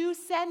 If you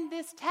send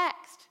this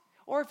text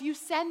or if you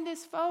send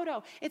this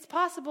photo, it's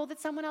possible that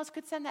someone else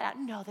could send that out.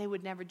 No, they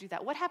would never do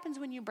that. What happens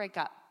when you break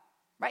up,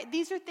 right?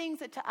 These are things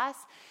that to us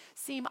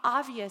seem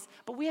obvious,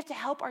 but we have to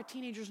help our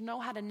teenagers know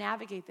how to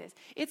navigate this.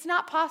 It's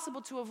not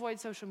possible to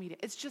avoid social media.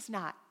 It's just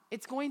not.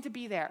 It's going to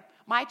be there.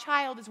 My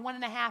child is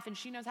 1.5, and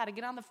she knows how to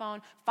get on the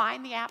phone,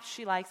 find the apps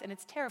she likes, and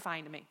it's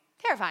terrifying to me.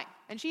 Terrifying.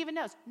 And she even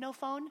knows, no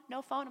phone,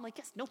 no phone. I'm like,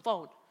 yes, no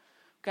phone.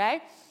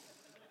 Okay?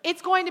 It's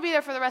going to be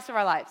there for the rest of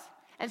our lives.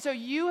 And so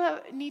you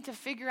need to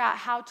figure out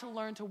how to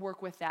learn to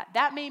work with that.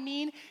 That may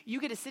mean you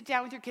get to sit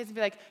down with your kids and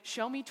be like,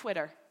 show me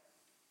Twitter.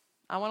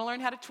 I want to learn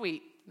how to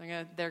tweet.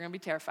 They're going to be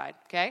terrified,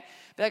 okay?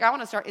 Be like, I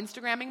want to start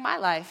Instagramming my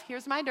life.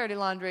 Here's my dirty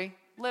laundry,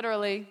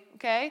 literally,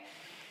 okay?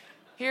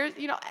 Here's,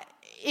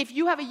 if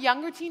you have a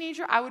younger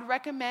teenager, I would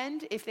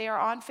recommend, if they are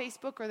on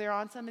Facebook or they're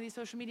on some of these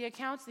social media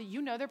accounts, that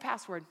you know their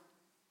password.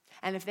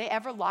 And if they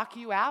ever lock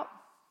you out,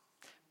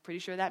 pretty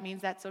sure that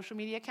means that social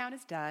media account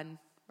is done,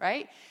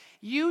 right?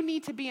 You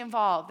need to be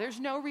involved. There's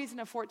no reason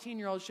a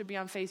 14-year-old should be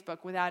on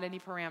Facebook without any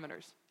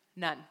parameters.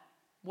 None.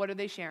 What are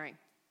they sharing?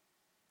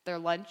 Their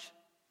lunch?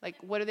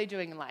 What are they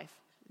doing in life?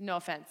 No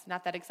offense,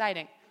 not that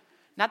exciting.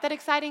 Not that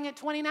exciting at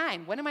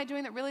 29. What am I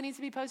doing that really needs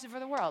to be posted for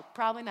the world?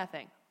 Probably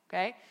nothing,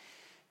 okay?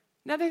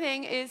 Another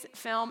thing is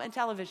film and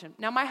television.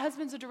 Now, my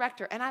husband's a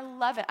director, and I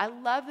love it. I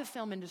love the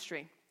film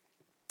industry.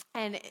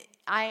 And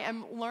I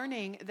am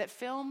learning that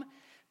film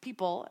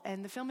people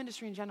and the film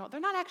industry in general, they're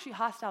not actually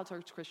hostile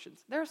towards Christians.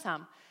 There are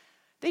some.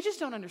 They just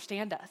don't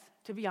understand us,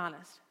 to be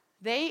honest.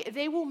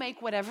 They will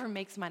make whatever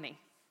makes money.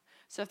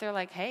 So if they're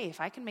like, hey, if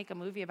I can make a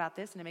movie about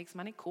this and it makes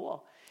money,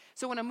 cool.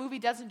 So when a movie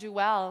doesn't do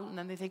well, and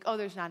then they think, oh,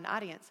 there's not an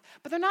audience.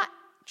 But they're not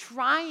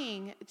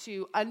trying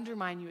to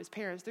undermine you as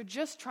parents. They're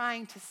just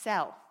trying to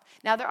sell.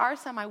 Now, there are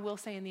some, I will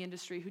say, in the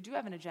industry who do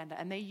have an agenda,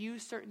 and they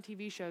use certain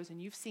TV shows,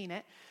 and you've seen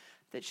it,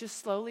 that just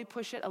slowly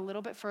push it a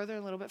little bit further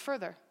and a little bit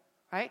further,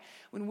 right?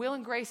 When Will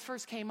and Grace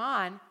first came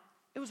on,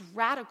 it was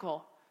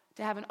radical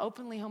to have an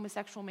openly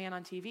homosexual man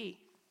on TV.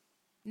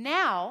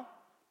 Now,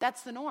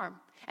 that's the norm.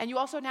 And you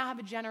also now have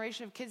a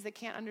generation of kids that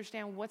can't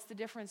understand what's the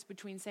difference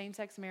between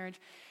same-sex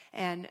marriage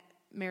and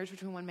marriage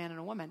between one man and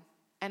a woman.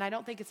 And I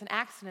don't think it's an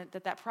accident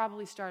that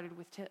probably started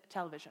with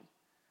television.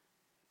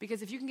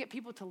 Because if you can get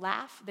people to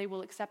laugh, they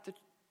will accept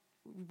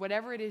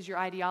whatever it is your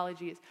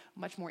ideology is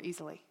much more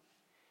easily.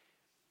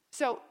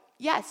 So,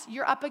 yes,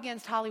 you're up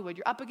against Hollywood.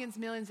 You're up against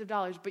millions of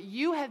dollars. But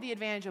you have the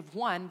advantage of,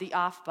 one, the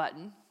off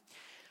button,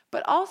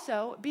 but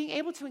also being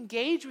able to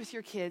engage with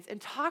your kids and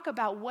talk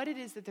about what it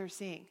is that they're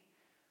seeing.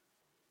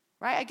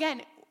 Right?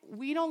 Again,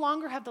 we no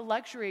longer have the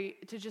luxury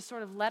to just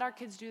sort of let our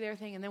kids do their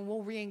thing and then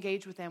we'll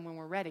re-engage with them when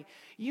we're ready.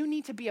 You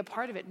need to be a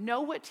part of it.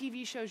 Know what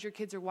TV shows your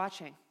kids are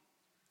watching.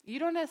 You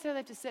don't necessarily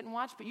have to sit and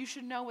watch, but you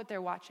should know what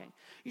they're watching.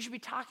 You should be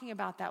talking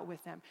about that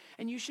with them.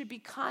 And you should be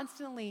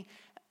constantly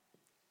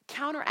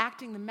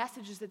counteracting the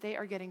messages that they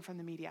are getting from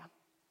the media.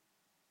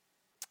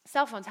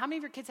 Cell phones. How many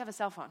of your kids have a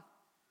cell phone?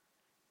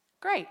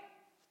 Great.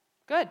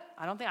 Good.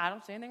 I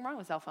don't see anything wrong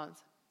with cell phones.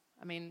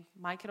 I mean,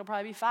 my kid will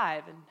probably be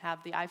 5 and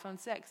have the iPhone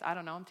 6. I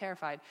don't know. I'm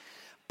terrified.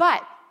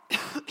 But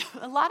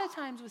a lot of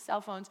times with cell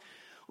phones,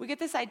 we get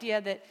this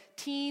idea that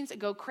teens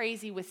go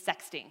crazy with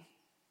sexting.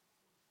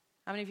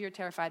 How many of you are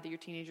terrified that your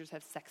teenagers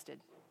have sexted?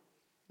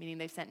 Meaning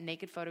they've sent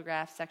naked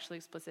photographs, sexually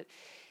explicit.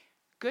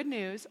 Good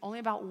news, only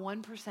about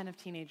 1% of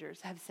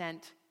teenagers have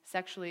sent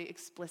sexually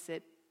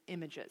explicit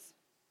images.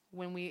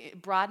 When we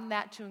broadened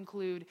that to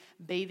include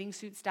bathing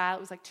suit style,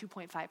 it was like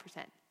 2.5%.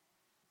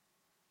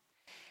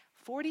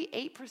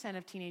 48%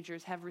 of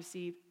teenagers have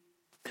received,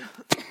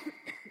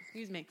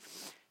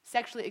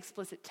 sexually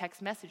explicit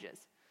text messages.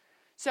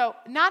 So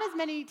not as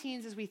many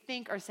teens as we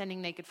think are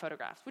sending naked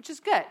photographs, which is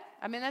good.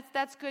 I mean,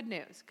 that's good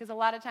news, because a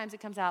lot of times it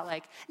comes out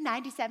like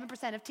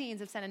 97% of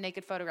teens have sent a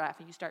naked photograph,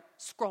 and you start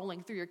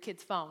scrolling through your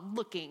kid's phone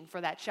looking for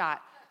that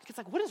shot. It's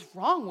like, what is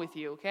wrong with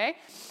you, okay?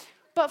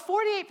 But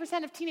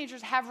 48% of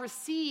teenagers have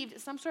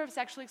received some sort of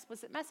sexually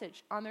explicit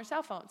message on their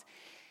cell phones.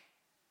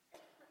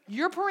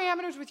 Your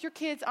parameters with your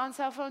kids on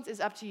cell phones is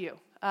up to you.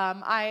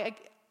 I'm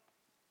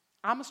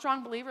a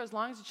strong believer, as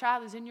long as the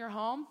child is in your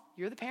home,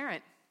 you're the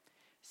parent.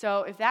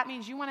 So if that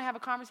means you want to have a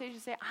conversation,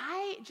 say,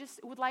 I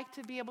just would like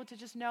to be able to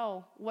just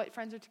know what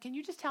friends are, can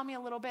you just tell me a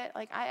little bit?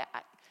 Like, I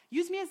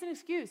use me as an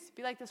excuse.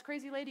 Be like, this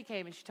crazy lady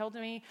came and she told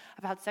me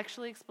about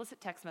sexually explicit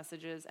text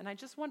messages. And I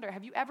just wonder,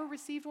 have you ever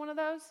received one of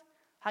those?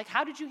 Like,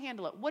 how did you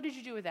handle it? What did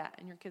you do with that?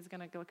 And your kid's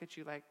going to look at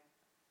you like,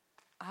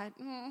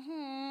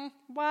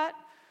 what?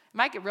 It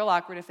might get real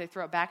awkward if they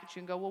throw it back at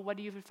you and go, well, what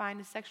do you find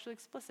is sexually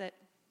explicit?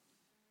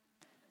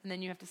 And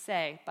then you have to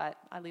say, but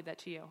I leave that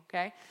to you,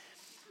 okay?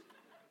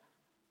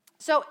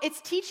 So it's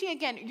teaching,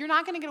 again, you're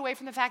not going to get away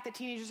from the fact that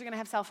teenagers are going to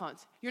have cell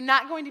phones. You're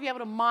not going to be able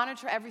to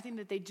monitor everything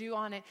that they do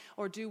on it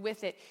or do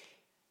with it.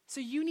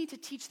 So you need to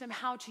teach them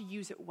how to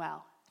use it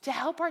well, to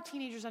help our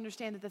teenagers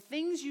understand that the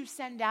things you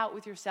send out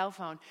with your cell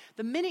phone,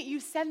 the minute you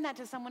send that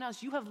to someone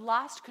else, you have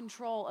lost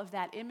control of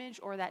that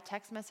image or that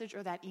text message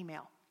or that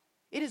email.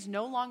 It is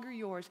no longer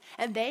yours,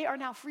 and they are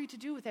now free to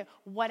do with it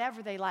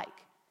whatever they like.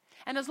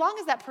 And as long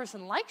as that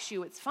person likes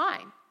you, it's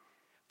fine.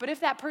 But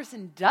if that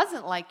person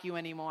doesn't like you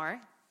anymore,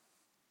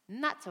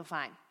 not so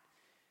fine.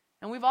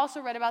 And we've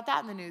also read about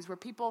that in the news, where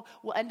people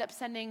will end up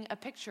sending a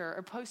picture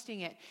or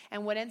posting it.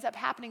 And what ends up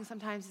happening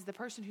sometimes is the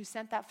person who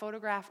sent that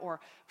photograph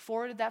or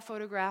forwarded that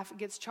photograph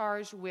gets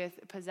charged with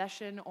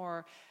possession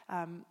or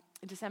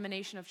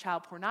dissemination of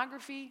child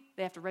pornography.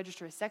 They have to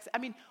register as sex. I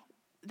mean,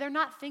 they're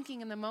not thinking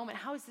in the moment,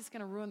 how is this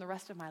going to ruin the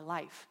rest of my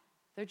life?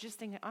 They're just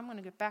thinking, I'm going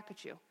to get back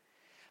at you.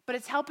 But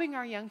it's helping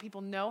our young people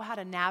know how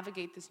to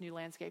navigate this new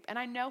landscape. And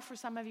I know for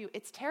some of you,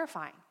 it's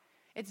terrifying.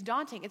 It's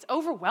daunting. It's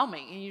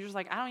overwhelming. And you're just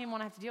like, I don't even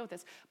want to have to deal with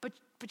this. But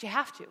you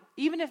have to.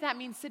 Even if that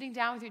means sitting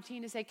down with your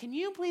teen to say, can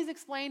you please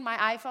explain my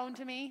iPhone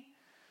to me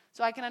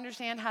so I can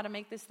understand how to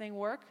make this thing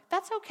work?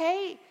 That's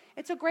okay.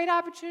 It's a great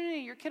opportunity.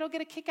 Your kid will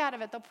get a kick out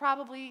of it. They'll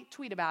probably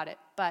tweet about it.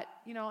 But,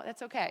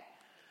 that's okay.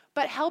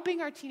 But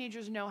helping our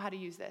teenagers know how to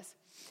use this.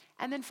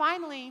 And then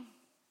finally,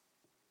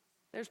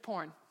 there's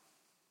porn,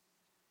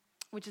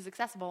 which is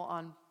accessible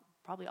on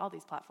probably all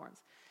these platforms.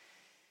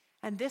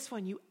 And this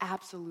one you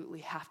absolutely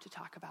have to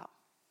talk about.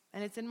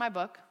 And it's in my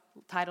book,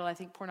 titled, I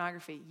think,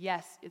 Pornography.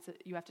 Yes,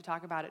 you have to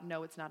talk about it.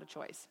 No, it's not a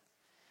choice.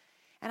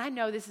 And I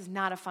know this is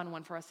not a fun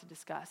one for us to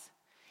discuss.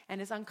 And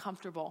it's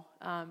uncomfortable.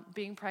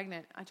 Being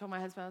pregnant, I told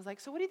my husband, I was like,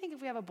 so what do you think if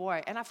we have a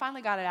boy? And I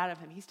finally got it out of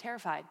him. He's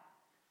terrified.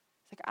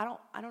 It's like,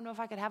 I don't know if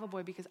I could have a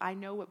boy, because I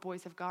know what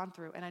boys have gone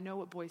through, and I know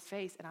what boys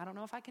face, and I don't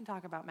know if I can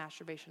talk about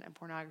masturbation and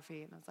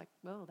pornography. And I was like,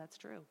 well, that's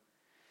true.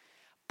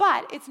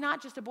 But it's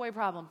not just a boy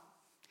problem.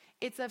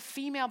 It's a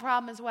female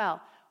problem as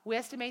well. We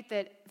estimate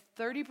that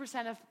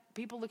 30% of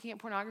people looking at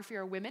pornography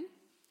are women,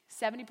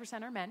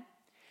 70% are men.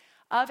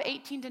 Of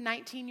 18 to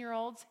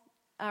 19-year-olds,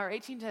 or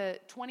 18 to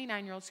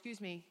 29-year-olds,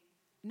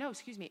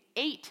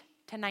 8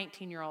 to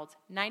 19-year-olds,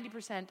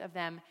 90% of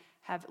them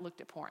have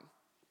looked at porn.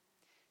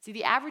 See,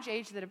 the average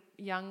age that a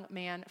young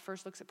man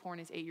first looks at porn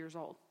is 8 years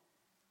old,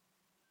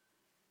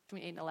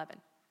 between 8 and 11.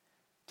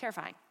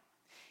 Terrifying.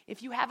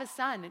 If you have a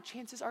son,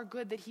 chances are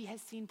good that he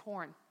has seen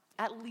porn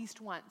at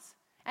least once.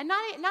 And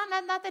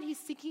not that he's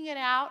seeking it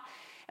out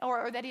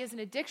or that he has an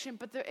addiction,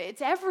 but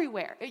it's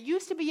everywhere. It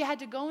used to be you had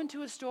to go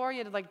into a store,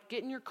 you had to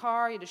get in your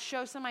car, you had to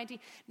show some ID.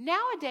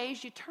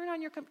 Nowadays, you turn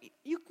on you can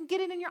get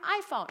it in your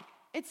iPhone.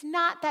 It's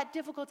not that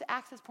difficult to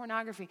access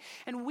pornography.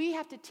 And we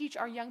have to teach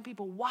our young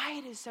people why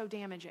it is so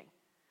damaging.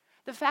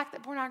 The fact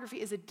that pornography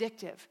is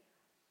addictive.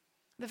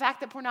 The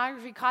fact that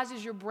pornography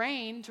causes your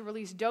brain to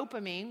release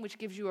dopamine, which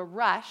gives you a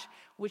rush,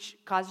 which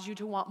causes you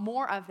to want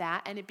more of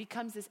that, and it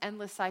becomes this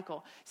endless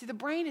cycle. See, the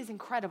brain is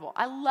incredible.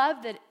 I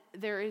love that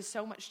there is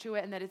so much to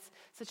it and that it's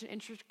such an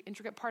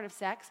intricate part of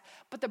sex,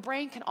 but the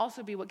brain can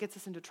also be what gets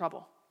us into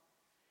trouble.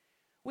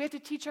 We have to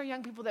teach our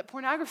young people that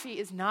pornography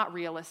is not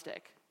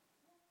realistic.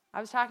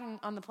 I was talking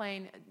on the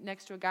plane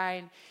next to a guy,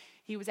 and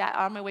he was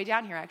on my way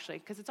down here, actually,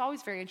 because it's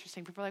always very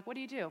interesting. People are like, what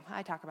do?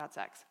 I talk about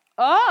sex.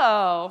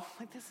 Oh,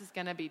 this is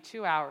going to be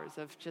 2 hours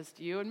of just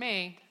you and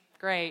me.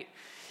 Great.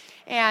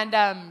 And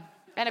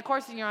of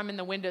course, I'm in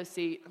the window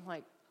seat. I'm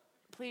like,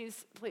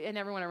 please, and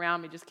everyone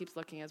around me just keeps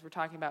looking as we're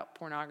talking about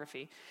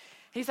pornography. And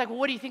he's like, well,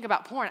 what do you think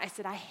about porn? I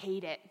said, I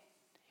hate it.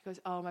 He goes,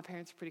 oh, my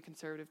parents are pretty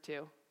conservative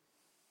too.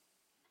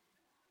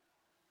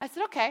 I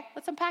said, okay,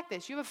 let's unpack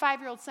this. You have a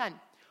 5-year-old son.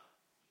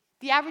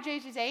 The average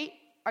age is 8.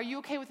 Are you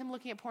okay with him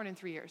looking at porn in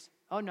 3 years?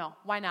 Oh, no.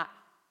 Why not?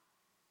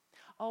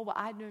 Oh, well,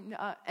 I don't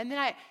know. And then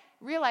I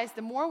realized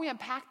the more we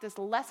unpacked this,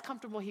 the less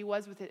comfortable he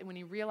was with it. And when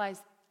he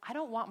realized, I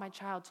don't want my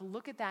child to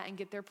look at that and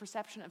get their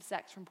perception of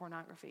sex from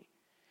pornography,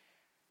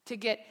 to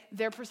get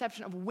their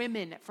perception of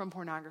women from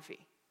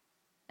pornography.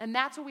 And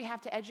that's what we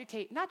have to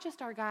educate, not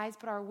just our guys,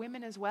 but our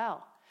women as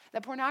well.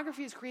 That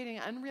pornography is creating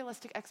an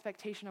unrealistic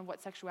expectation of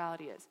what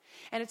sexuality is.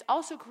 And it's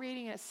also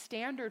creating a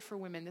standard for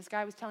women. This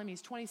guy was telling me,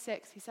 he's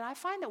 26. He said, I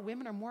find that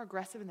women are more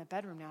aggressive in the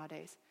bedroom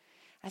nowadays.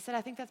 I said,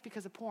 I think that's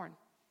because of porn.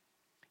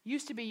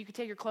 Used to be you could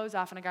take your clothes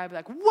off and a guy would be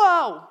like,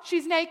 whoa,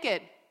 she's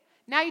naked.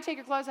 Now you take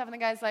your clothes off and the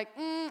guy's like,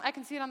 I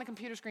can see it on the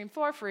computer screen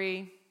for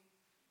free.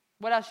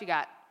 What else you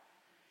got?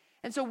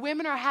 And so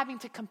women are having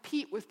to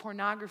compete with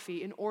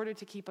pornography in order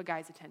to keep a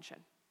guy's attention.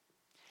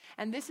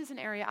 And this is an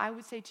area I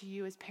would say to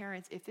you as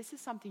parents, if this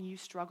is something you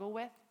struggle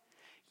with,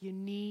 you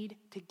need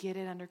to get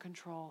it under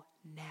control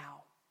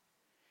now.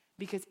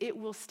 Because it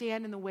will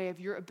stand in the way of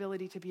your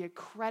ability to be a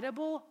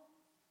credible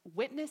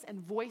witness and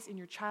voice in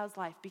your child's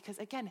life. Because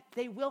again,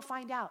 they will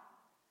find out.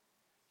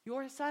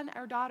 Your son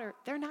or daughter,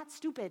 they're not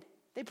stupid.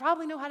 They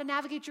probably know how to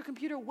navigate your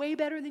computer way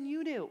better than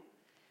you do.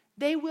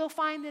 They will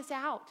find this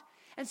out.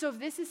 And so if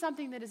this is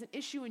something that is an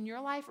issue in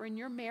your life or in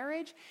your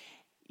marriage,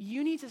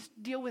 you need to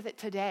deal with it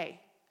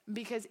today.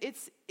 Because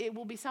it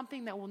will be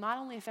something that will not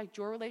only affect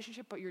your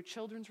relationship, but your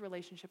children's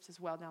relationships as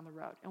well down the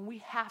road. And we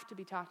have to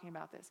be talking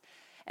about this.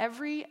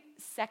 Every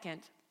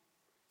second,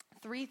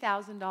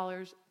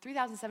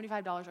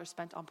 $3,075 are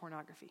spent on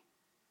pornography.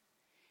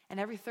 And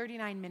every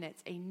 39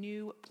 minutes, a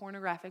new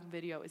pornographic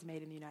video is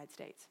made in the United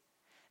States.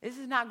 This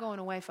is not going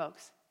away,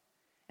 folks.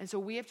 And so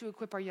we have to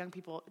equip our young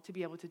people to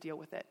be able to deal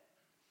with it.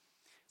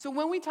 So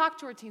when we talk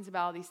to our teens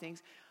about all these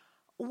things,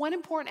 one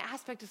important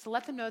aspect is to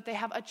let them know that they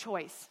have a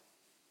choice.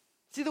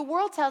 See, the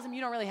world tells them you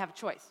don't really have a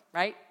choice,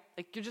 right?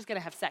 Like you're just going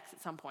to have sex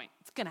at some point.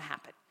 It's going to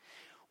happen.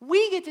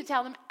 We get to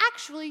tell them,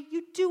 actually,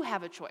 you do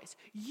have a choice.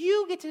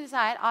 You get to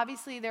decide.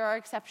 Obviously, there are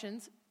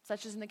exceptions,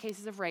 such as in the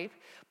cases of rape.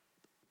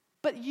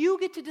 But you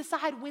get to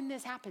decide when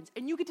this happens,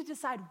 and you get to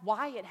decide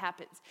why it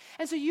happens.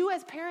 And so you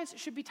as parents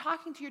should be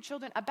talking to your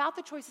children about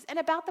the choices and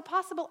about the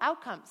possible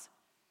outcomes,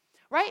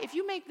 right? If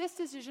you make this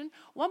decision,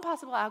 one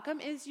possible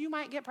outcome is you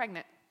might get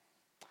pregnant.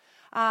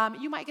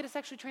 You might get a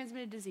sexually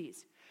transmitted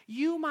disease.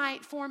 You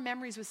might form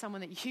memories with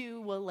someone that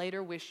you will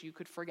later wish you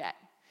could forget.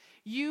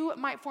 You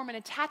might form an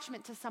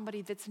attachment to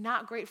somebody that's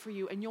not great for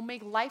you, and you'll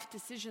make life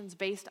decisions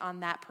based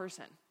on that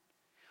person.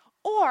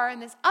 Or in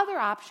this other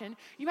option,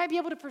 you might be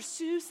able to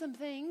pursue some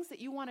things that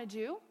you want to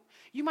do.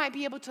 You might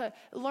be able to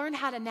learn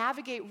how to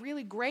navigate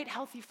really great,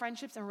 healthy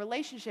friendships and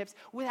relationships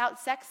without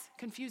sex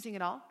confusing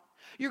it all.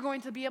 You're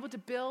going to be able to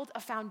build a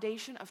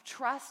foundation of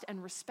trust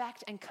and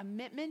respect and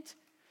commitment,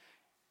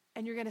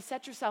 and you're going to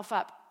set yourself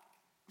up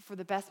for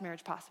the best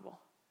marriage possible.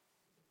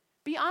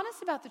 Be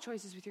honest about the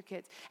choices with your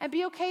kids, and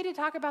be okay to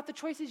talk about the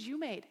choices you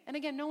made. And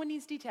again, no one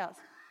needs details.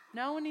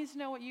 No one needs to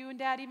know what you and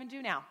dad even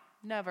do now.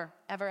 Never,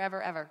 ever,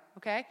 ever, ever,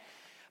 okay?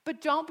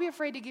 But don't be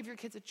afraid to give your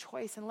kids a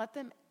choice and let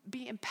them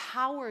be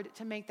empowered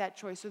to make that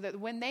choice so that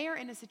when they are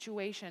in a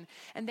situation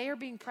and they are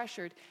being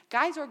pressured,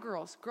 guys or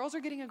girls are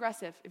getting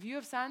aggressive. If you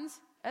have sons,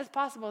 it's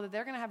possible that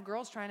they're going to have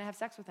girls trying to have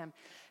sex with them.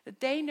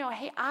 That they know,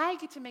 hey, I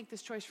get to make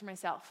this choice for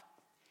myself.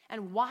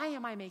 And why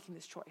am I making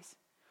this choice?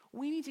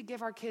 We need to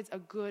give our kids a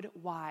good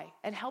why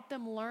and help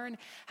them learn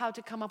how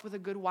to come up with a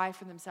good why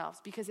for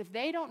themselves. Because if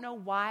they don't know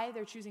why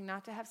they're choosing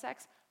not to have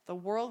sex, the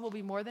world will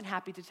be more than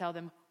happy to tell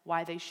them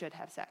why they should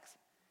have sex.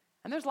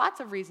 And there's lots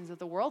of reasons that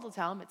the world will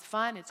tell them. It's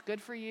fun, it's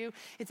good for you,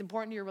 it's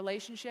important to your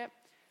relationship.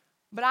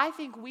 But I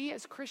think we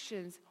as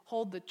Christians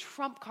hold the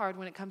trump card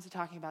when it comes to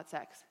talking about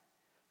sex.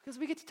 Because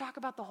we get to talk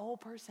about the whole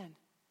person.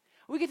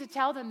 We get to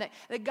tell them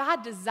that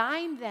God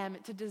designed them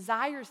to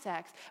desire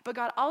sex, but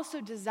God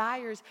also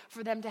desires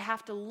for them to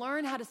have to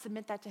learn how to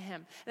submit that to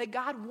Him. That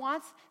God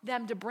wants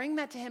them to bring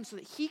that to Him so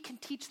that He can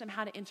teach them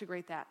how to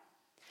integrate that.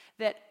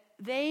 That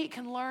they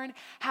can learn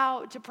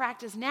how to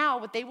practice now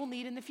what they will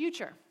need in the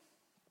future.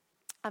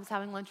 I was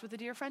having lunch with a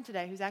dear friend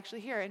today who's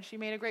actually here, and she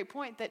made a great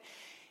point that,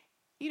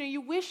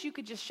 you wish you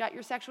could just shut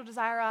your sexual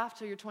desire off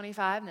till you're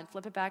 25 and then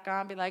flip it back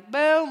on and be like,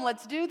 boom,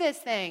 let's do this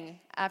thing.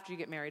 After you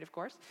get married, of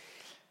course.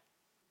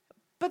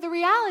 But the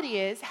reality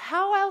is,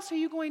 how else are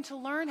you going to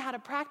learn how to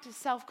practice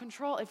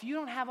self-control if you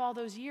don't have all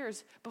those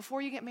years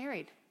before you get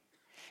married?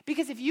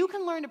 Because if you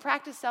can learn to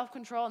practice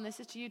self-control, and this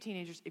is to you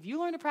teenagers, if you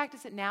learn to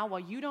practice it now while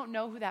you don't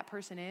know who that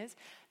person is,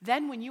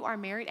 then when you are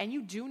married and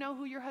you do know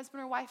who your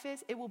husband or wife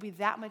is, it will be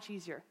that much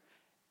easier.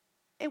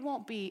 It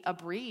won't be a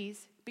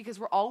breeze because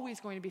we're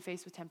always going to be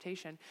faced with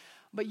temptation.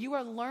 But you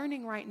are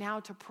learning right now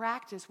to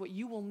practice what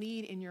you will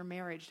need in your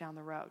marriage down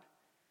the road.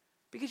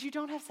 Because you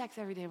don't have sex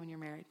every day when you're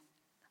married.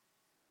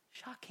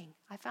 Shocking.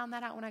 I found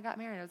that out when I got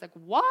married. I was like,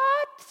 what?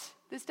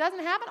 This doesn't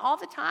happen all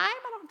the time?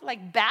 I don't have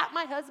to bat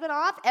my husband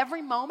off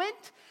every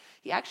moment?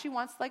 He actually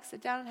wants to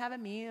sit down and have a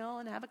meal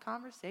and have a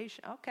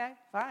conversation. Okay,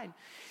 fine.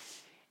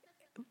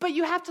 But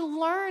you have to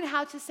learn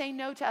how to say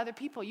no to other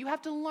people. You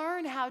have to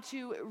learn how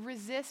to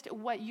resist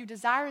what you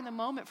desire in the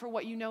moment for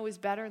what you know is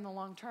better in the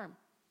long term.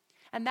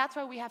 And that's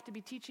why we have to be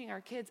teaching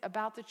our kids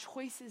about the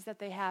choices that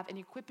they have and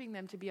equipping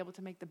them to be able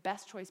to make the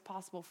best choice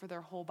possible for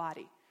their whole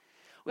body.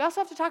 We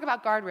also have to talk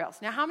about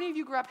guardrails. Now, how many of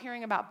you grew up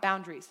hearing about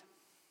boundaries?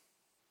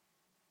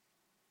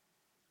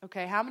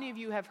 Okay, how many of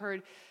you have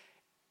heard,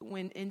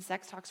 when in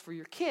sex talks for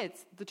your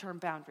kids, the term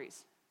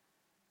boundaries?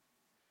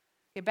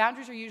 Okay,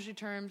 boundaries are usually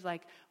terms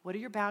like, what are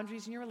your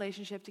boundaries in your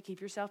relationship to keep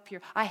yourself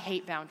pure? I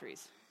hate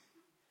boundaries.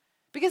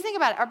 Because think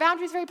about it, are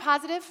boundaries very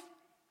positive?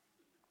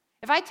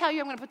 If I tell you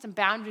I'm going to put some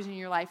boundaries in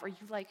your life, are you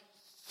like,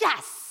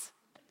 yes,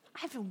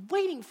 I've been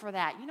waiting for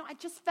that. You know, I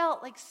just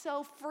felt like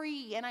so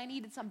free and I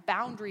needed some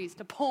boundaries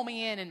to pull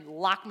me in and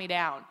lock me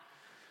down.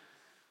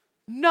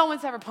 No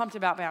one's ever pumped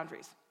about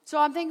boundaries. So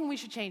I'm thinking we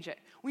should change it.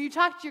 When you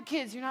talk to your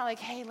kids, you're not like,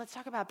 hey, let's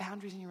talk about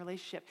boundaries in your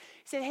relationship.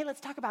 You say, hey, let's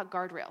talk about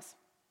guardrails.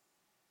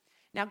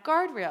 Now,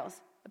 guardrails,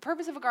 the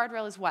purpose of a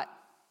guardrail is what?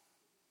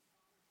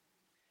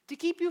 To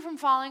keep you from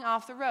falling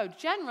off the road,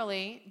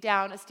 generally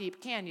down a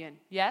steep canyon,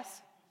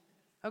 yes?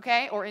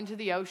 Okay, or into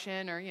the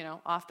ocean or,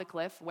 off the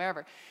cliff,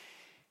 wherever.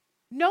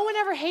 No one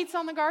ever hates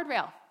on the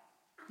guardrail.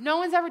 No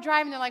one's ever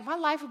driving. They're like, my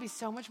life would be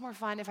so much more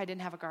fun if I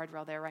didn't have a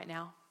guardrail there right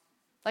now.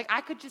 Like,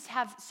 I could just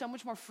have so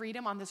much more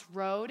freedom on this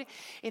road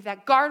if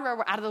that guardrail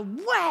were out of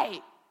the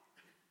way.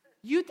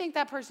 You think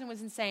that person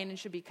was insane and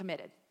should be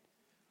committed.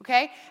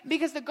 Okay?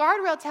 Because the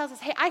guardrail tells us,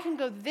 hey, I can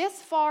go this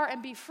far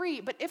and be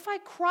free, but if I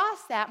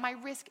cross that, my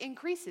risk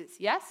increases.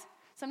 Yes?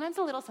 Sometimes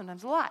a little,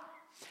 sometimes a lot.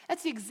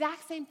 That's the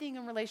exact same thing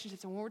in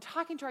relationships. And when we're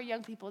talking to our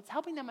young people, it's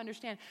helping them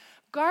understand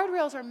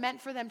guardrails are meant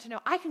for them to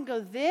know I can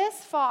go this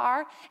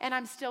far and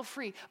I'm still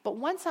free. But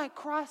once I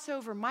cross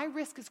over, my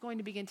risk is going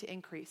to begin to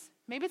increase.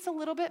 Maybe it's a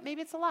little bit,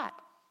 maybe it's a lot.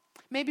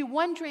 Maybe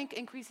one drink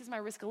increases my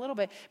risk a little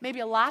bit. Maybe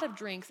a lot of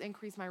drinks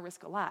increase my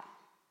risk a lot.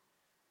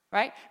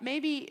 Right?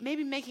 Maybe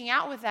making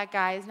out with that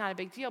guy is not a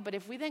big deal, but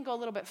if we then go a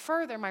little bit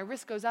further, my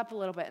risk goes up a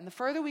little bit. And the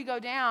further we go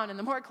down and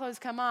the more clothes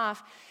come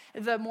off,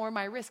 the more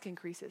my risk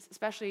increases,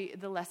 especially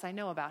the less I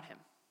know about him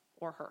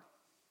or her.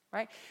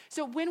 Right?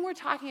 So when we're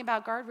talking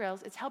about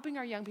guardrails, it's helping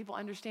our young people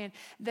understand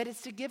that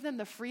it's to give them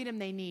the freedom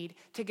they need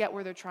to get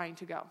where they're trying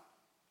to go.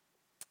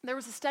 There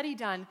was a study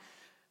done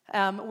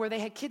where they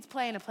had kids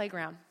play in a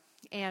playground,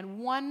 and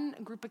one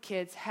group of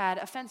kids had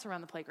a fence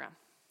around the playground,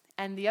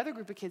 and the other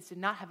group of kids did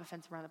not have a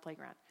fence around the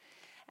playground.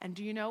 And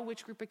do you know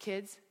which group of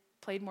kids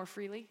played more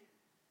freely?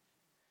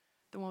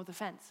 The one with the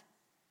fence.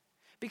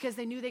 Because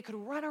they knew they could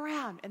run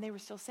around and they were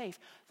still safe.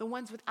 The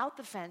ones without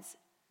the fence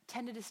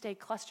tended to stay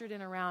clustered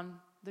in around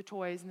the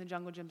toys and the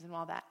jungle gyms and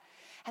all that.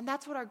 And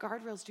that's what our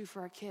guardrails do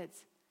for our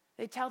kids.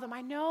 They tell them,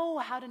 I know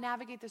how to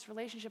navigate this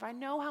relationship. I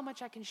know how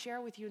much I can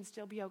share with you and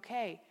still be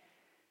okay.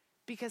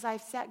 Because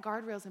I've set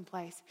guardrails in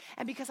place.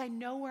 And because I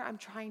know where I'm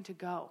trying to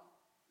go.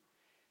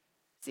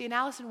 See, in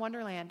Alice in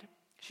Wonderland,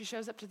 she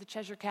shows up to the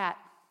Cheshire Cat.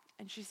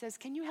 And she says,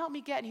 can you help me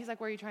get? And he's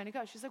like, where are you trying to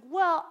go? She's like,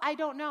 well, I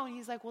don't know. And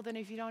he's like, well, then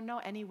if you don't know,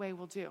 any way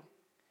will do.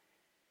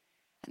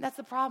 And that's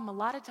the problem. A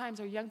lot of times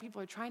our young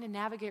people are trying to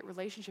navigate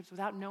relationships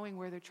without knowing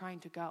where they're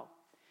trying to go.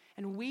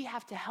 And we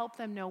have to help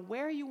them know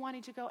where are you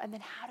wanting to go, and then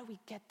how do we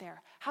get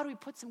there? How do we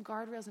put some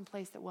guardrails in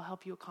place that will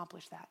help you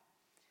accomplish that?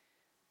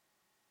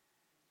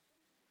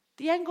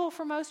 The end goal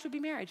for most would be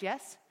marriage,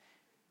 yes?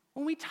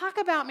 When we talk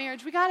about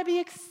marriage, we got to be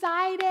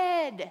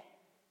excited.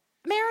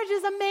 Marriage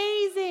is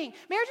amazing.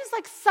 Marriage is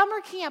like summer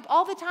camp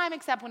all the time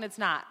except when it's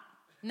not.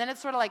 And then it's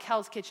sort of like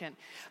Hell's Kitchen.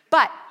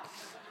 But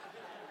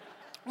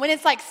when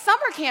it's like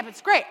summer camp,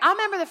 it's great. I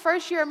remember the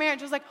first year of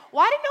marriage, I was like,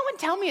 why did no one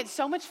tell me it's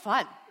so much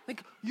fun?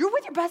 Like, you're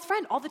with your best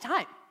friend all the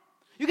time.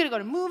 You get to go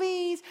to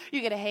movies.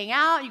 You get to hang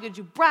out. You get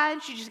to do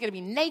brunch. You just get to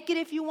be naked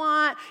if you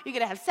want. You get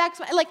to have sex.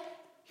 Like,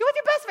 you're with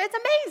your best friend.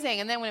 It's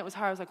amazing. And then when it was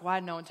hard, I was like, why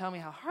did no one tell me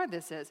how hard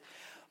this is?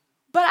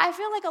 But I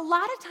feel like a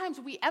lot of times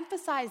we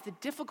emphasize the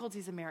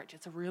difficulties of marriage.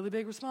 It's a really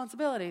big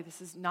responsibility. This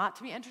is not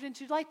to be entered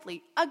into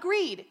lightly.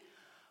 Agreed.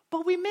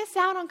 But we miss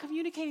out on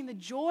communicating the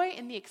joy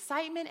and the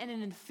excitement and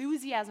an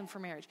enthusiasm for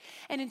marriage.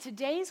 And in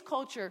today's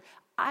culture,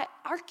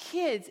 our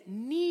kids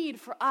need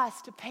for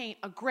us to paint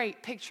a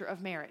great picture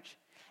of marriage.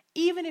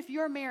 Even if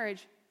your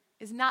marriage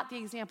is not the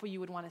example you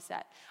would want to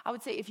set. I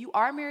would say if you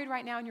are married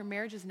right now and your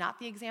marriage is not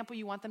the example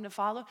you want them to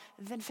follow,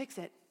 then fix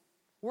it.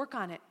 Work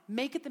on it.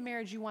 Make it the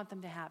marriage you want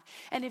them to have.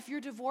 And if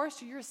you're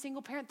divorced or you're a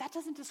single parent, that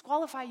doesn't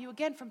disqualify you,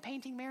 again, from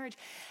painting marriage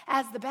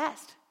as the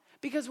best.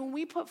 Because when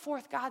we put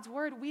forth God's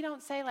word, we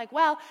don't say like,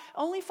 well,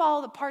 only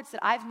follow the parts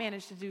that I've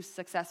managed to do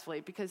successfully.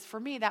 Because for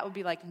me, that would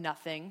be like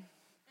nothing.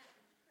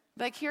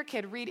 Like, here,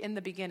 kid, read in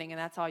the beginning, and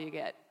that's all you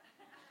get.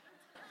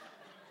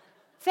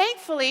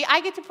 Thankfully,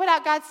 I get to put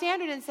out God's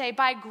standard and say,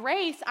 by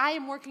grace, I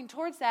am working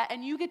towards that,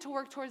 and you get to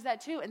work towards that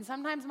too. And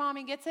sometimes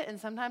mommy gets it, and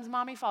sometimes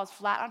mommy falls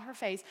flat on her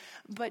face.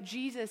 But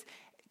Jesus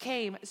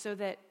came so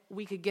that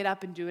we could get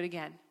up and do it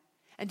again,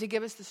 and to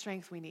give us the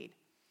strength we need.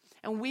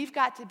 And we've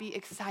got to be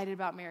excited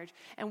about marriage.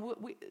 And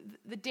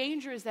the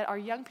danger is that our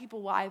young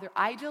people will either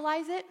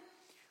idealize it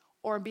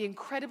or be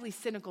incredibly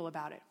cynical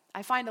about it.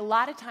 I find a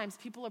lot of times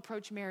people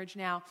approach marriage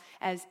now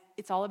as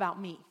it's all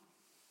about me.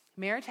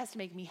 Marriage has to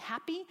make me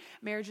happy.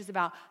 Marriage is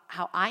about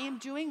how I am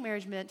doing.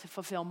 Marriage is meant to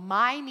fulfill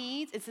my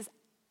needs. It's this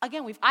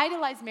Again, we've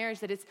idolized marriage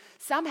that it's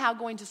somehow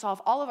going to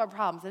solve all of our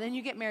problems. And then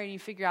you get married and you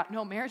figure out,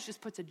 no, marriage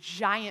just puts a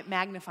giant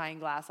magnifying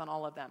glass on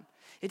all of them.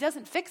 It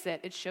doesn't fix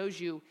it. It shows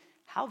you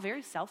how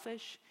very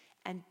selfish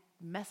and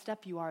messed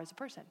up you are as a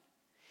person.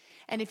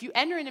 And if you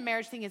enter into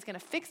marriage thinking it's going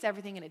to fix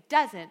everything and it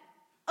doesn't,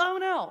 oh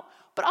no.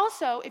 But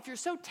also, if you're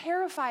so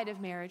terrified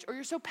of marriage or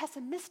you're so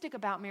pessimistic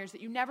about marriage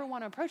that you never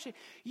want to approach it,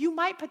 you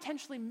might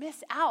potentially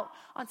miss out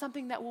on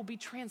something that will be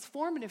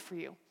transformative for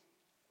you.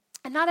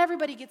 And not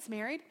everybody gets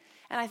married.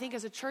 And I think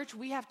as a church,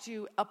 we have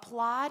to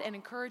applaud and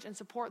encourage and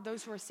support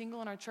those who are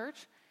single in our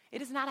church.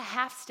 It is not a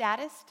half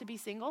status to be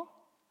single,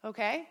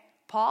 okay?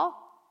 Paul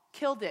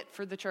killed it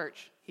for the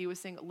church. He was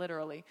single,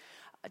 literally.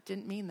 I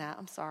didn't mean that.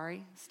 I'm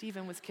sorry.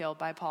 Stephen was killed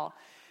by Paul.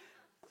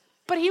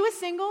 But he was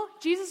single.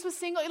 Jesus was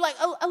single. Like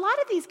a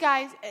lot of these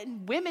guys,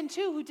 and women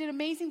too, who did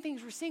amazing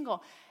things were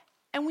single.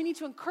 And we need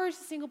to encourage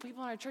the single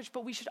people in our church,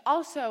 but we should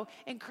also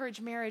encourage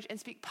marriage and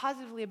speak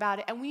positively about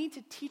it. And we need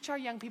to teach our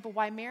young people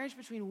why marriage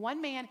between one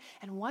man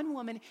and one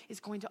woman is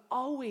going to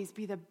always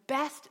be the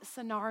best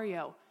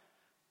scenario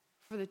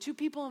for the two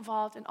people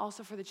involved and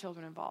also for the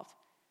children involved.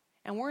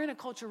 And we're in a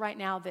culture right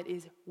now that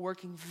is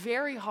working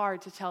very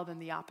hard to tell them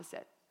the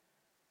opposite.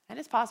 And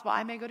it's possible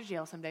I may go to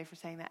jail someday for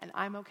saying that, and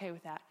I'm okay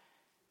with that.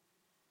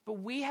 But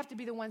we have to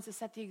be the ones to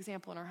set the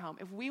example in our home.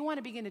 If we want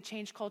to begin to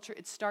change culture,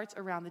 it starts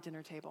around the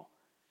dinner table.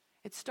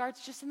 It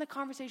starts just in the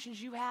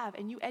conversations you have,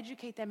 and you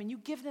educate them, and you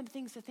give them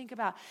things to think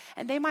about.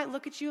 And they might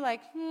look at you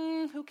like,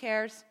 who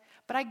cares?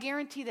 But I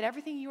guarantee that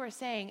everything you are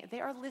saying, they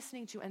are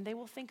listening to, and they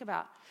will think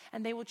about,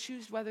 and they will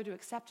choose whether to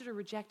accept it or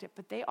reject it.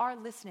 But they are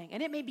listening.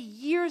 And it may be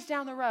years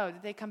down the road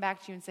that they come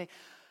back to you and say,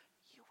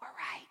 you were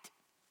right.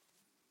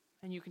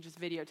 And you can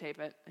just videotape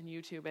it and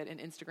YouTube it and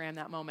Instagram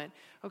that moment,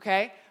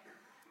 okay?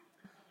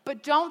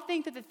 But don't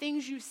think that the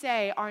things you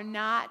say are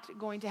not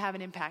going to have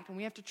an impact. And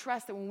we have to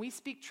trust that when we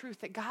speak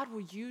truth, that God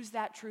will use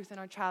that truth in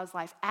our child's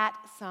life at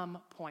some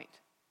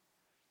point.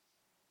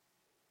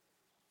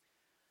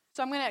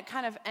 So I'm going to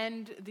kind of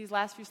end these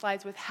last few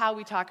slides with how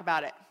we talk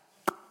about it.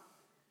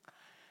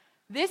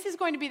 This is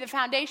going to be the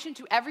foundation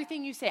to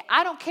everything you say.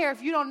 I don't care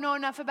if you don't know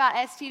enough about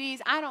STDs.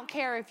 I don't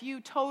care if you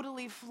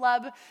totally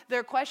flub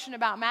their question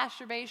about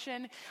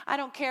masturbation. I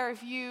don't care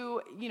if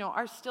you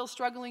are still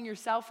struggling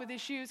yourself with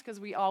issues, because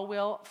we all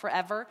will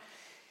forever.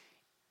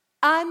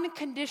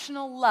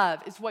 Unconditional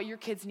love is what your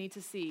kids need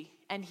to see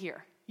and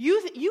hear.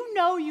 You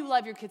know you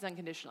love your kids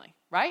unconditionally,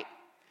 right?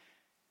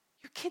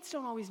 Your kids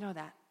don't always know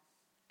that.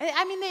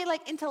 I mean, they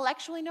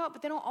intellectually know it,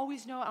 but they don't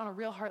always know it on a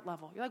real heart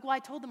level. You're like, well, I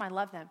told them I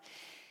love them.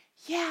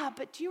 Yeah,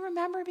 but do you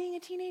remember being a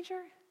teenager?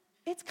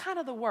 It's kind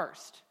of the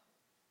worst.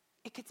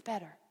 It gets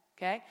better,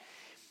 okay?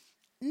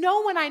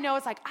 No one I know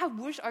is like, I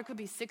wish I could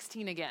be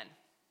 16 again.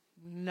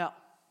 No,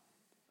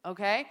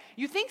 okay?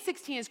 You think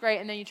 16 is great,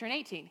 and then you turn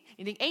 18.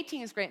 You think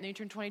 18 is great, and then you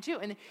turn 22.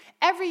 And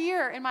every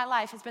year in my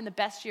life has been the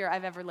best year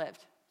I've ever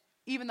lived,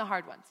 even the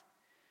hard ones,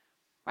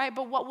 right?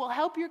 But what will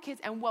help your kids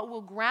and what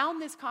will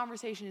ground this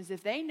conversation is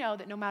if they know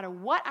that no matter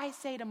what I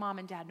say to mom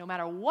and dad, no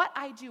matter what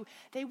I do,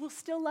 they will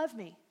still love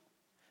me.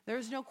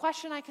 There's no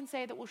question I can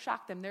say that will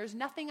shock them. There's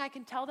nothing I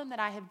can tell them that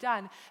I have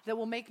done that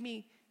will make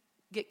me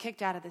get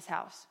kicked out of this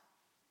house.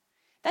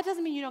 That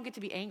doesn't mean you don't get to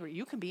be angry.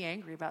 You can be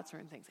angry about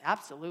certain things,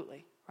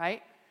 absolutely,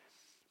 right?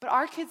 But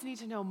our kids need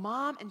to know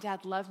mom and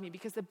dad love me,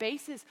 because the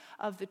basis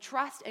of the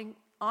trust and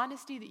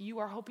honesty that you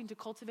are hoping to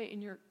cultivate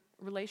in your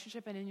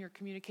relationship and in your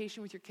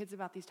communication with your kids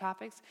about these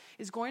topics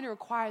is going to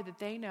require that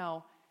they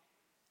know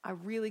I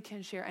really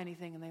can share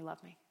anything and they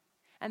love me.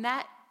 And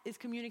that is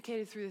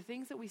communicated through the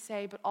things that we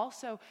say, but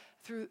also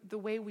through the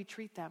way we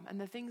treat them and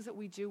the things that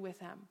we do with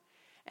them.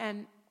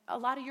 And a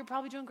lot of you are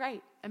probably doing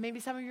great. And maybe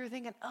some of you are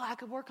thinking, I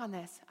could work on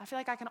this. I feel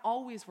like I can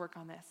always work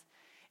on this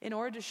in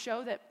order to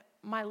show that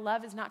my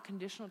love is not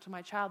conditional to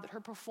my child, that her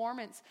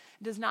performance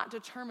does not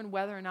determine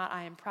whether or not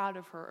I am proud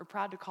of her or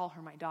proud to call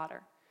her my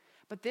daughter.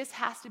 But this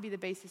has to be the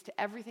basis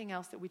to everything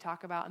else that we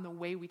talk about and the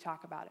way we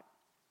talk about it.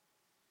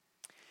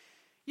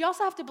 You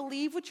also have to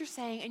believe what you're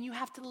saying, and you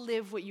have to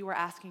live what you are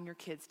asking your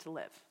kids to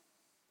live.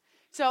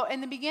 So in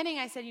the beginning,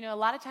 I said, a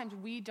lot of times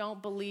we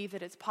don't believe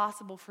that it's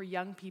possible for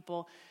young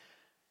people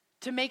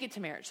to make it to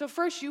marriage. So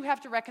first, you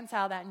have to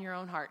reconcile that in your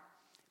own heart.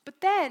 But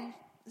then,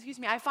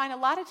 I find a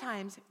lot of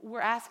times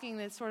we're asking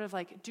this sort of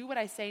do what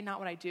I say, not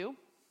what I do.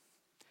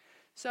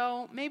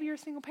 So maybe you're a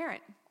single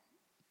parent,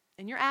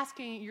 and you're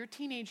asking your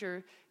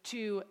teenager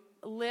to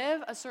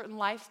live a certain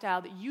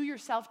lifestyle that you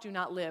yourself do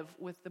not live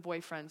with the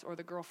boyfriends or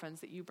the girlfriends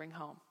that you bring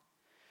home.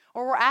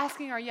 Or we're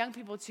asking our young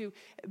people to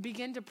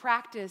begin to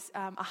practice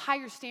a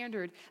higher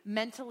standard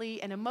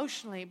mentally and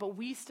emotionally, but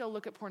we still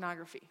look at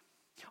pornography.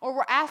 Or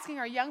we're asking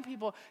our young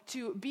people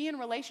to be in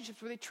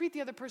relationships where they treat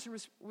the other person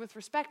with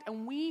respect,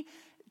 and we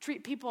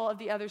treat people of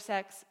the other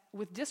sex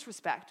with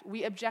disrespect.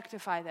 We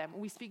objectify them.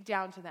 We speak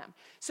down to them.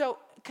 So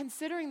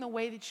considering the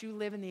way that you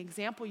live and the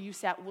example you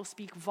set will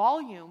speak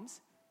volumes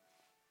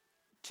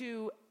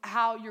to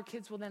how your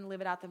kids will then live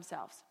it out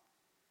themselves.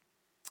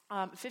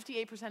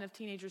 58% of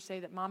teenagers say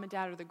that mom and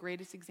dad are the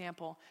greatest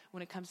example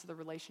when it comes to the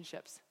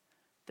relationships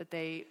that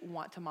they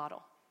want to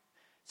model.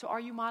 So are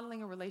you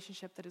modeling a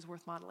relationship that is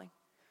worth modeling?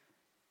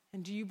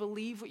 And do you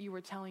believe what you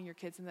were telling your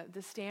kids and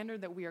the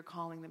standard that we are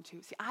calling them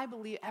to? See, I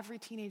believe every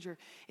teenager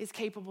is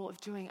capable of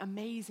doing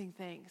amazing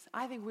things.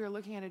 I think we are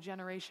looking at a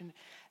generation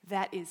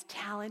that is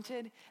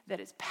talented,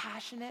 that is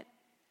passionate,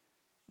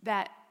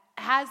 that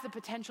has the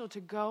potential to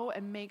go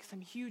and make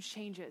some huge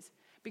changes.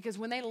 Because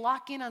when they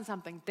lock in on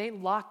something, they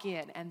lock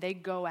in and they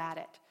go at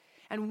it.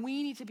 And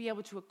we need to be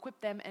able to equip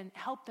them and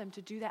help them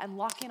to do that and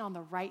lock in on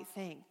the right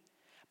thing.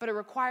 But it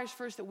requires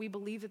first that we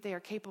believe that they are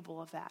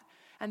capable of that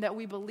and that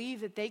we believe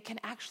that they can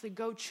actually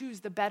go choose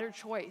the better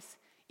choice,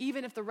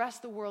 even if the rest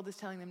of the world is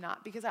telling them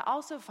not. Because I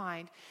also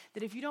find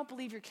that if you don't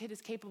believe your kid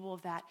is capable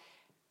of that,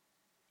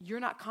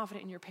 you're not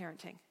confident in your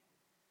parenting.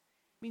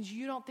 It means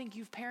you don't think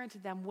you've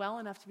parented them well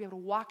enough to be able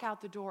to walk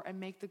out the door and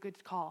make the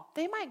good call.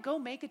 They might go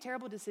make a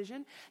terrible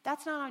decision.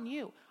 That's not on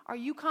you. Are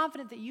you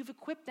confident that you've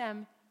equipped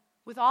them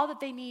with all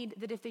that they need,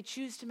 that if they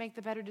choose to make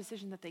the better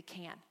decision that they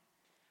can?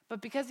 But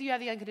because you have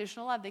the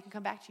unconditional love, they can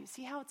come back to you.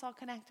 See how it's all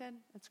connected?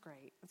 It's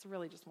great. It's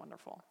really just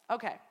wonderful.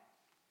 Okay.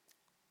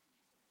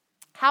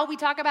 How we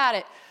talk about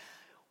it.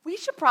 We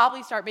should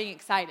probably start being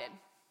excited.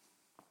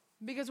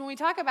 Because when we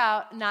talk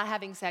about not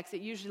having sex,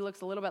 it usually looks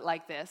a little bit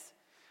like this.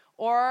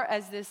 Or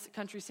as this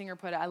country singer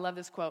put it, I love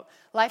this quote,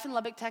 life in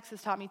Lubbock,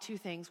 Texas taught me two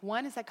things.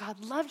 One is that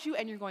God loves you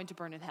and you're going to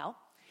burn in hell.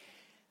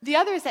 The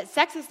other is that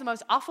sex is the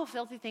most awful,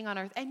 filthy thing on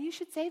earth, and you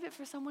should save it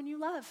for someone you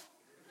love.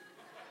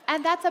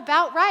 And that's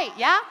about right,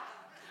 yeah?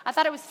 I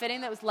thought it was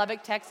fitting that it was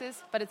Lubbock,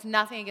 Texas, but it's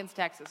nothing against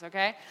Texas,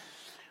 okay?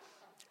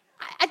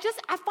 I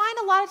find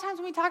a lot of times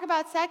when we talk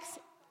about sex,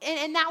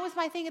 and that was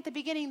my thing at the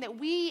beginning, that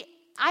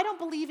I don't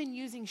believe in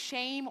using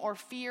shame or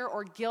fear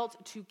or guilt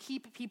to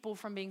keep people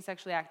from being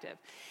sexually active.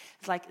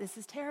 It's like, this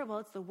is terrible,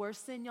 it's the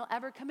worst sin you'll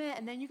ever commit,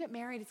 and then you get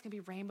married, it's going to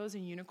be rainbows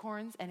and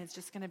unicorns, and it's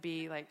just going to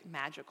be like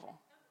magical.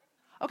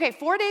 Okay,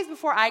 4 days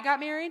before I got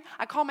married,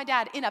 I called my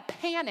dad in a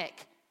panic.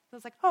 I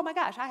was like, oh my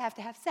gosh, I have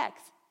to have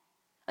sex.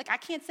 Like, I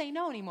can't say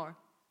no anymore.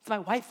 It's my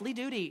wifely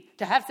duty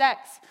to have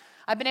sex.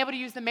 I've been able to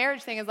use the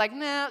marriage thing as like,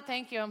 no,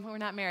 thank you, we're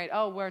not married.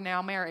 Oh, we're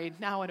now married.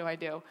 Now what do I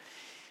do?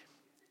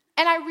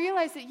 And I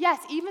realized that, yes,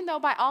 even though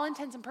by all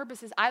intents and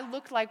purposes, I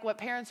looked like what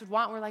parents would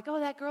want. We're like,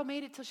 oh, that girl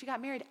made it till she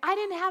got married. I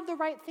didn't have the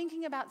right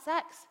thinking about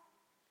sex.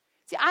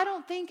 See, I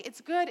don't think it's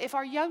good if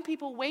our young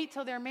people wait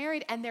till they're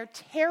married and they're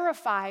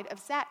terrified of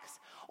sex.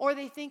 Or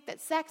they think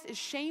that sex is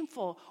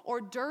shameful or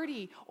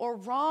dirty or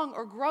wrong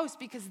or gross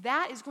because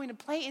that is going to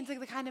play into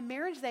the kind of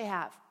marriage they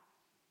have.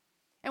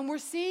 And we're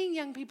seeing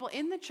young people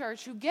in the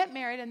church who get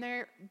married and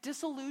they're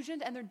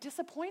disillusioned and they're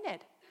disappointed.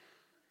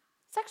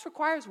 Sex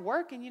requires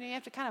work and you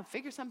have to kind of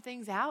figure some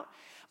things out.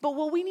 But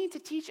what we need to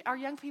teach our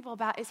young people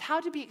about is how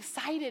to be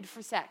excited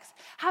for sex,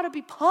 how to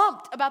be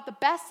pumped about the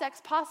best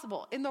sex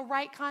possible in the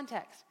right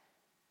context.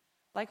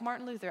 Like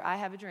Martin Luther, I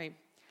have a dream.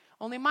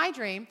 Only my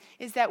dream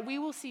is that we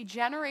will see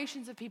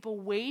generations of people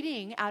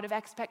waiting out of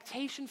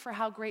expectation for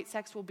how great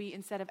sex will be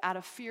instead of out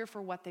of fear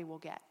for what they will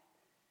get.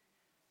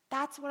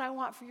 That's what I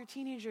want for your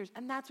teenagers,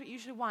 and that's what you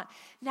should want.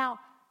 Now,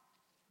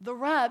 the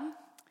rub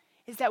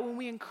is that when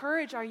we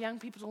encourage our young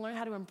people to learn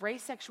how to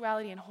embrace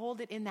sexuality and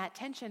hold it in that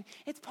tension,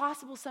 it's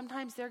possible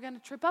sometimes they're going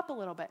to trip up a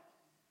little bit.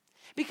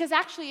 Because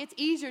actually it's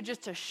easier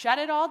just to shut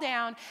it all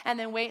down and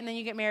then wait and then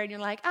you get married and you're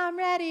like, I'm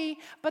ready.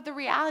 But the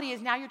reality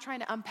is now you're trying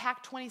to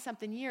unpack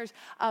 20-something years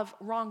of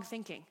wrong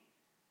thinking.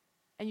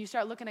 And you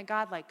start looking at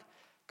God like,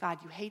 God,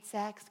 you hate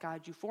sex.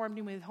 God, you formed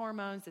me with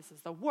hormones. This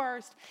is the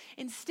worst.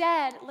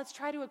 Instead, let's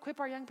try to equip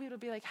our young people to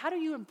be like, how do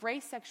you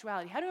embrace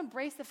sexuality? How to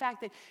embrace the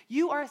fact that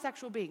you are a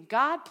sexual being.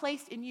 God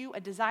placed in you a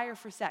desire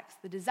for sex.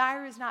 The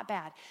desire is not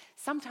bad.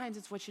 Sometimes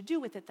it's what you do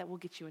with it that will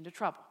get you into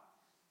trouble.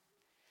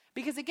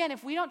 Because again,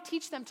 if we don't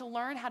teach them to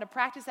learn how to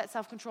practice that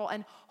self-control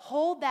and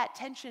hold that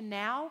tension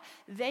now,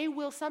 they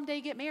will someday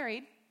get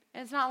married.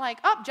 And it's not like,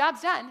 oh,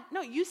 job's done.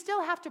 No, you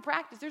still have to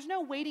practice. There's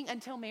no waiting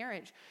until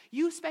marriage.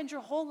 You spend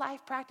your whole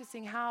life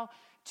practicing how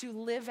to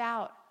live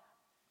out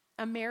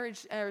a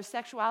marriage or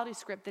sexuality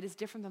script that is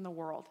different than the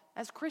world.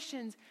 As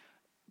Christians,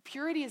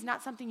 purity is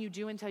not something you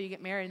do until you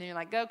get married and then you're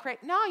like, go crazy.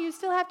 No, you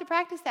still have to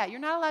practice that. You're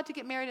not allowed to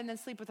get married and then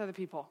sleep with other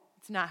people.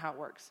 It's not how it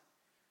works.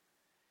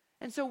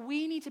 And so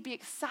we need to be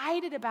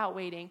excited about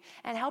waiting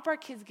and help our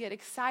kids get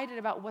excited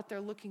about what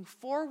they're looking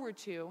forward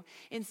to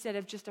instead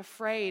of just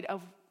afraid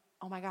of,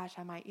 oh my gosh,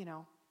 I might,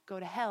 go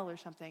to hell or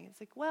something. It's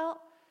like, well,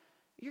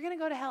 you're going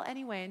to go to hell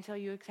anyway until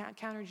you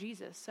encounter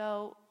Jesus.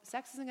 So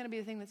sex isn't going to be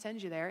the thing that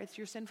sends you there. It's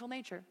your sinful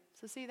nature.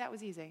 So see, that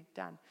was easy.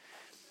 Done.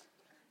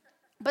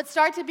 But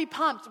start to be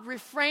pumped.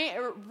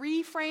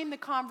 Reframe the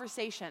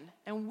conversation.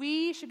 And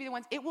we should be the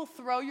ones. It will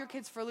throw your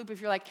kids for a loop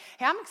if you're like,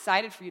 hey, I'm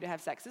excited for you to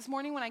have sex. This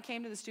morning when I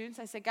came to the students,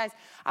 I said, guys,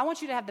 I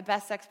want you to have the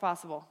best sex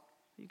possible.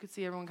 You could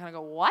see everyone kind of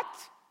go, what?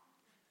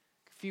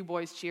 A few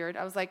boys cheered.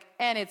 I was like,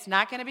 and it's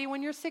not going to be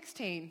when you're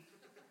 16.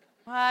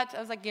 What? I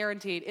was like,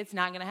 guaranteed. It's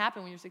not going to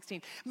happen when you're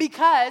 16.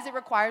 Because it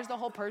requires the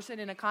whole person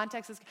in a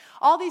context.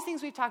 All these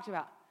things we've talked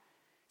about.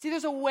 See,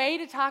 there's a way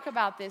to talk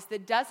about this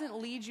that doesn't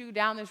lead you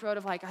down this road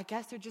of like, I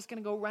guess they're just going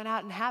to go run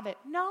out and have it.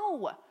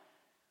 No.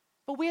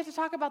 But we have to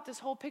talk about this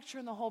whole picture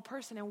and the whole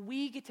person, and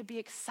we get to be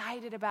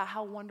excited about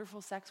how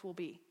wonderful sex will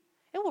be.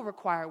 It will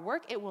require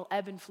work, it will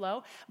ebb and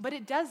flow, but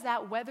it does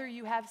that whether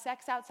you have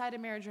sex outside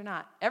of marriage or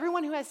not.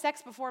 Everyone who has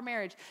sex before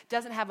marriage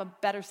doesn't have a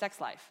better sex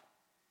life.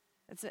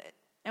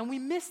 And we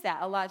miss that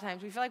a lot of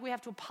times. We feel like we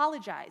have to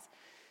apologize.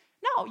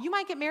 No, you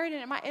might get married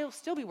and it'll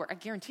still be work. I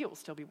guarantee it will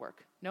still be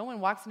work. No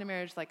one walks into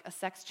marriage like a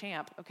sex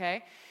champ,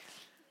 okay?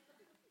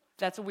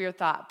 That's a weird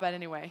thought, but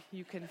anyway,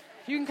 you can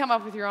come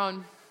up with your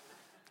own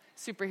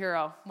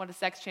superhero, what a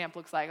sex champ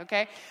looks like,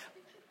 okay?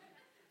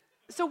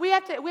 So we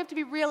have to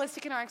be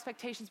realistic in our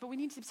expectations, but we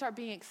need to start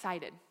being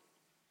excited.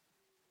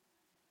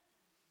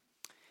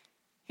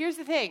 Here's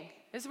the thing.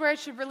 This is where it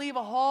should relieve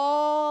a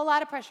whole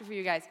lot of pressure for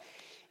you guys.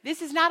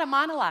 This is not a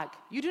monologue.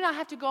 You do not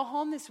have to go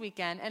home this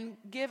weekend and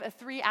give a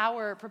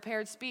 3-hour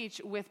prepared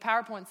speech with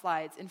PowerPoint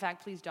slides. In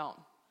fact, please don't.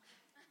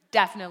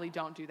 Definitely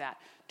don't do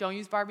that. Don't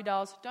use Barbie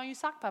dolls. Don't use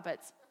sock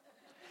puppets.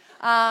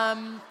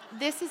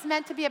 This is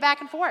meant to be a back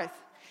and forth.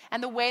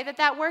 And the way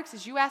that works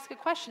is you ask a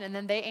question and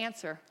then they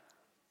answer.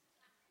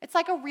 It's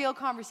like a real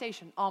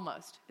conversation,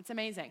 almost. It's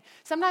amazing.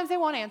 Sometimes they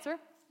won't answer.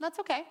 That's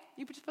okay.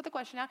 You just put the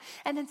question out.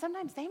 And then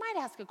sometimes they might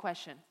ask a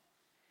question.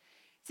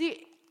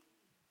 See,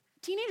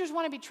 teenagers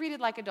want to be treated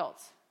like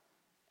adults.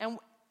 And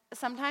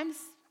sometimes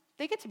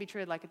they get to be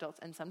treated like adults.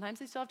 And sometimes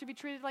they still have to be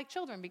treated like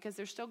children because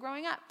they're still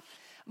growing up.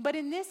 But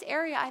in this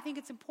area, I think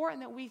it's important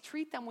that we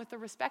treat them with the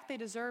respect they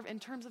deserve in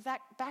terms of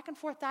that back and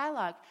forth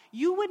dialogue.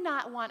 You would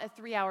not want a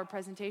 3-hour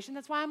presentation.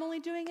 That's why I'm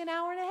only doing an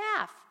hour and a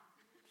half,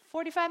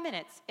 45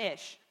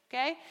 minutes-ish.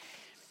 Okay?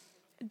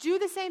 Do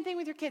the same thing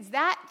with your kids.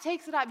 That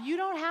takes it up. You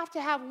don't have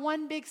to have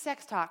one big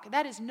sex talk.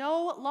 That is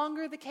no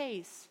longer the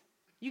case.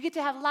 You get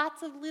to have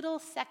lots of little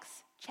sex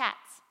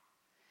chats.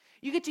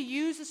 You get to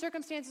use the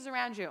circumstances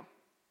around you,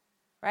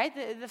 right?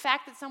 The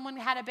fact that someone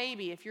had a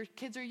baby, if your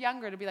kids are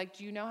younger, to be like,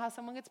 do you know how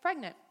someone gets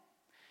pregnant?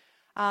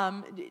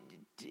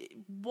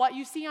 What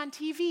you see on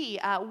TV,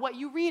 what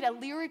you read, a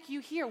lyric you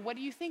hear, what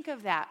do you think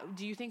of that?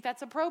 Do you think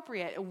that's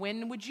appropriate?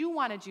 When would you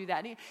want to do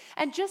that?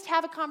 And just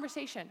have a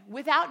conversation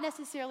without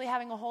necessarily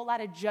having a whole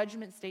lot of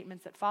judgment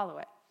statements that follow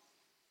it.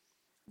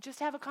 Just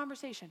have a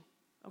conversation,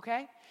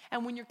 okay?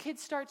 And when your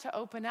kids start to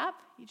open up,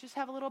 you just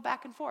have a little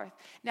back and forth.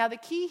 Now, the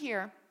key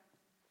here,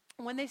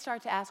 when they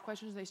start to ask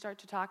questions, they start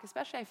to talk,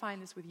 especially I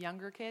find this with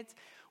younger kids,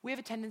 we have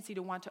a tendency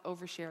to want to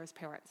overshare as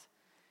parents.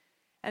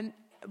 And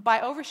by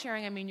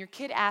oversharing, I mean your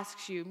kid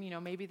asks you,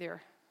 maybe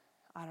they're,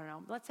 I don't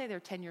know, let's say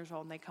they're 10 years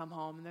old and they come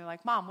home and they're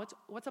like, Mom,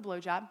 what's a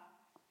blowjob?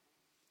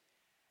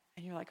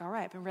 And you're like, all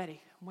right, I've been ready.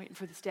 I'm waiting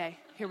for this day.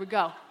 Here we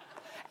go.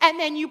 And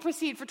then you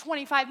proceed for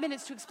 25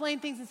 minutes to explain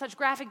things in such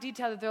graphic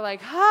detail that they're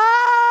like,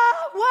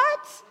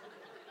 what?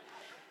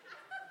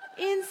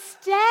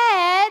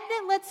 Instead,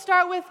 let's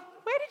start with,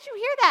 where did you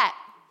hear that?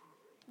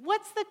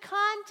 What's the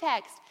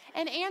context?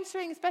 And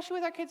answering, especially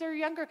with our kids that are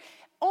younger,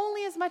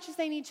 only as much as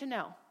they need to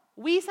know.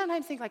 We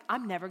sometimes think like,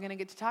 I'm never going to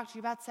get to talk to you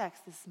about sex.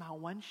 This is my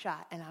one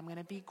shot, and I'm going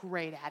to be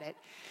great at it.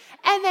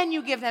 And then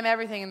you give them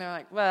everything, and they're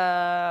like,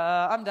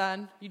 well, I'm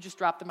done. You just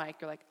drop the mic.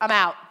 You're like, I'm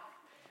out.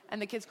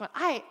 And the kid's going,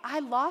 I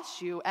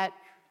lost you at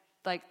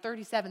like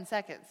 37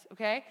 seconds,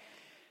 okay?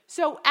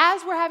 So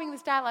as we're having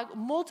this dialogue,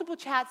 multiple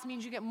chats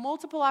means you get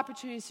multiple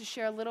opportunities to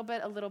share a little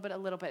bit.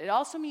 It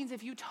also means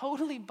if you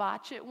totally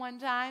botch it one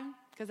time,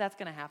 because that's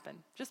going to happen,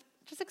 just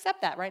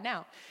accept that right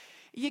now.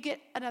 You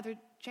get another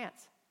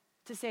chance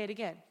to say it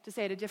again, to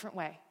say it a different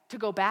way, to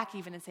go back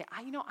even and say,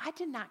 I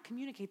did not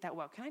communicate that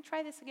well. Can I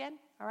try this again?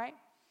 All right?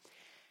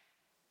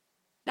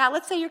 Now,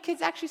 let's say your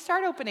kids actually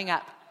start opening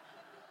up.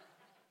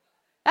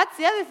 That's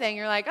the other thing.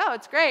 You're like, oh,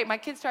 it's great. My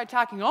kids started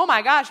talking. Oh,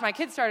 my gosh, my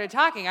kids started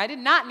talking. I did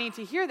not need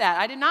to hear that.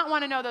 I did not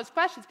want to know those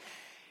questions.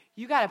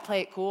 You got to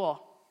play it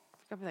cool.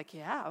 I'll be like,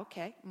 yeah,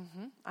 okay.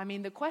 I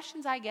mean, the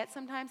questions I get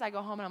sometimes, I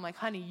go home and I'm like,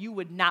 honey, you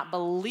would not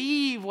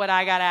believe what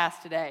I got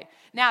asked today.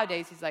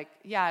 Nowadays, he's like,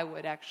 yeah, I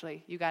would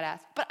actually. You got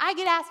asked. But I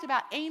get asked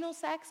about anal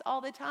sex all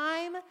the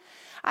time.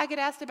 I get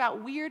asked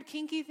about weird,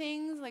 kinky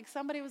things. Like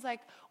somebody was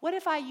like, what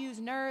if I use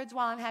nerds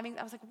while I'm having,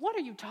 I was like, what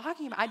are you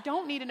talking about? I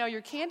don't need to know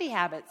your candy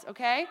habits,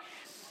 okay?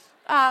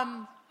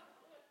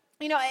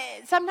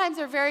 Sometimes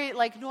they're very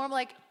like normal,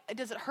 like,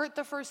 does it hurt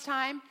the first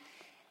time?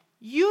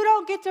 You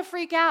don't get to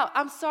freak out.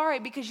 I'm sorry,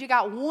 because you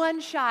got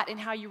one shot in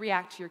how you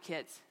react to your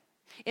kids.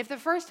 If the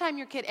first time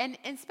your kid, and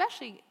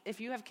especially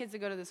if you have kids that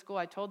go to the school,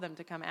 I told them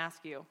to come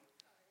ask you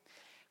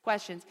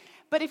questions.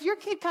 But if your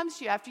kid comes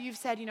to you after you've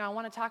said, I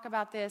want to talk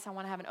about this, I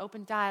want to have an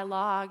open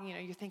dialogue,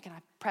 you're thinking, I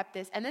prepped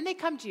this, and then they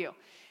come to you, and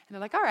they're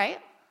like, all right,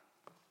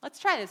 let's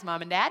try this,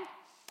 Mom and Dad.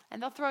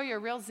 And they'll throw you a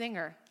real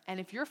zinger. And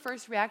if your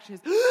first reaction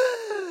is,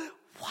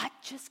 what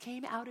just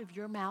came out of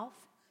your mouth?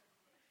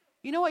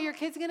 You know what your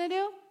kid's going to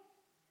do?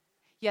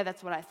 Yeah,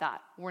 that's what I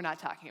thought. We're not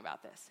talking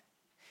about this.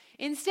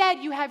 Instead,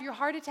 you have your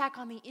heart attack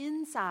on the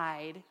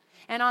inside,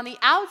 and on the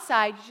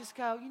outside, you just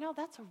go,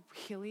 that's a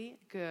really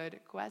good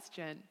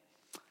question.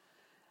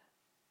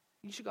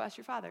 You should go ask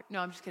your father. No,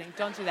 I'm just kidding.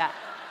 Don't do that.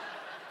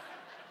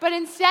 But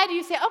instead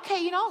you say,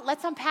 okay,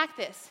 let's unpack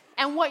this.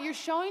 And what you're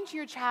showing to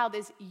your child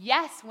is,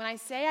 yes, when I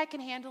say I can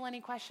handle any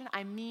question,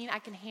 I mean I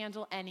can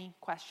handle any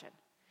question.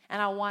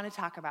 And I want to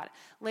talk about it.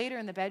 Later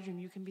in the bedroom,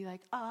 you can be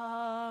like,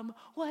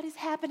 what is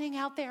happening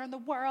out there in the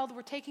world?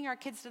 We're taking our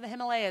kids to the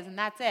Himalayas, and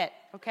that's it,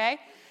 okay?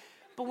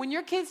 But when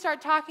your kids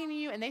start talking to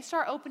you, and they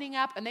start opening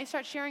up, and they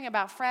start sharing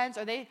about friends,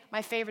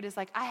 my favorite is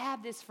like, I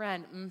have this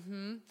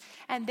friend,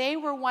 and they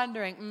were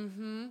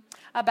wondering,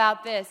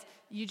 about this.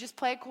 You just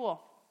play it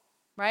cool,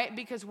 right?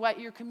 Because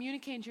what you're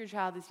communicating to your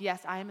child is,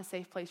 yes, I am a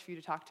safe place for you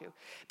to talk to.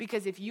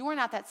 Because if you are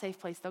not that safe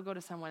place, they'll go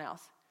to someone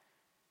else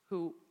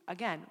who,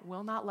 again,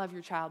 will not love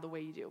your child the way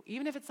you do.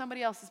 Even if it's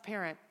somebody else's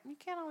parent, you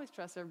can't always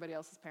trust everybody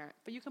else's parent.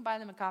 But you can buy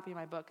them a copy of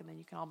my book, and then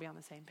you can all be on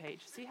the same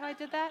page. See how I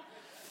did that?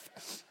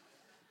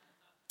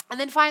 And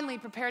then finally,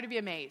 prepare to be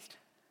amazed.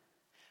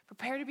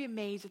 Prepare to be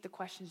amazed at the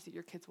questions that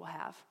your kids will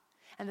have,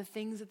 and the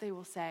things that they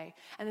will say,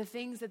 and the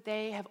things that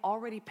they have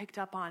already picked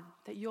up on,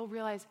 that you'll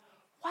realize,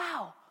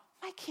 wow,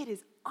 my kid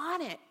is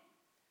on it.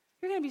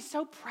 You're going to be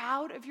so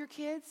proud of your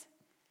kids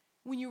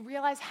when you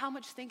realize how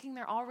much thinking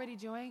they're already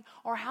doing,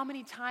 or how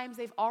many times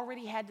they've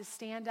already had to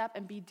stand up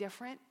and be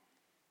different.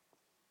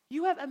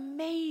 You have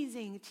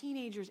amazing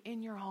teenagers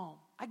in your home.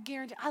 I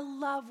guarantee. I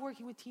love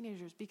working with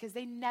teenagers because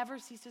they never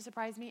cease to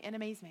surprise me and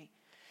amaze me.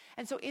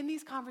 And so in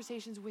these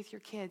conversations with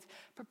your kids,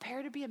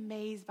 prepare to be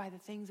amazed by the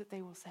things that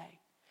they will say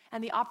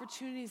and the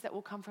opportunities that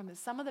will come from this.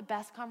 Some of the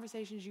best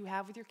conversations you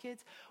have with your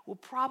kids will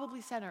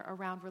probably center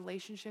around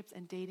relationships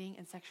and dating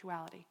and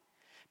sexuality,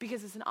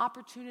 because it's an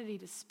opportunity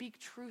to speak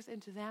truth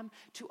into them,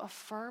 to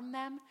affirm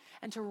them,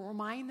 and to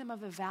remind them of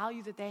the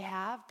value that they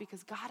have,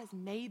 because God has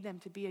made them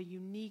to be a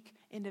unique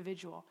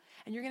individual.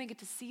 And you're going to get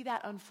to see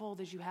that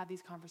unfold as you have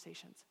these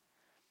conversations.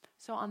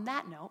 So on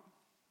that note,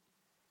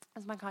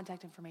 as my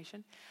contact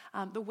information,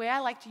 the way I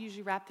like to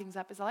usually wrap things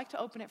up is I like to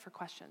open it for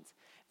questions,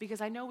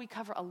 because I know we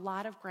cover a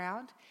lot of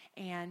ground,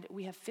 and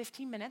we have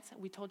 15 minutes.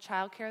 We told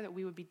childcare that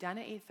we would be done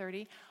at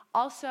 8:30.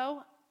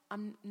 Also,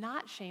 I'm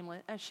not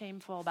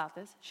shameful about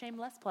this.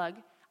 Shameless plug.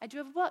 I do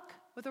have a book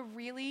with a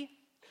really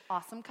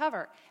awesome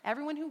cover.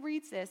 Everyone who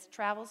reads this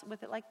travels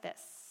with it like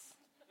this.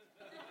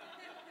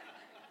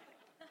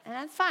 And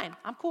that's fine.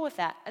 I'm cool with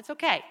that. It's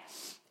okay.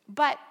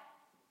 But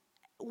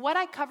what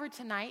I covered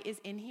tonight is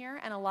in here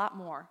and a lot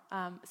more.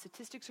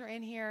 Statistics are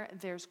in here.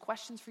 There's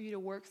questions for you to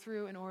work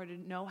through in order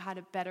to know how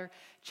to better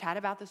chat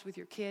about this with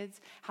your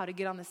kids, how to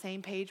get on the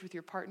same page with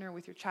your partner,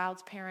 with your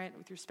child's parent,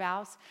 with your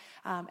spouse.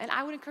 And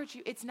I would encourage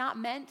you, it's not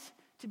meant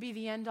to be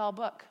the end-all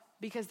book,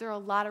 because there are a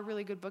lot of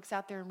really good books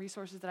out there and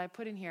resources that I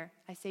put in here.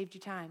 I saved you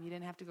time. You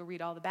didn't have to go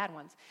read all the bad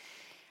ones.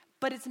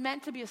 But it's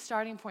meant to be a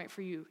starting point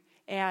for you.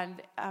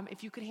 And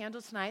if you could handle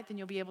tonight, then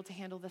you'll be able to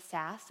handle the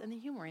sass and the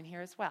humor in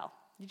here as well.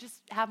 You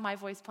just have my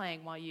voice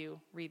playing while you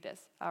read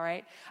this, all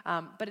right?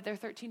 But they're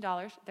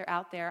 $13. They're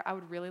out there. I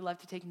would really love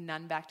to take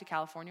none back to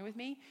California with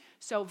me.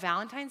 So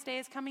Valentine's Day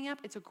is coming up.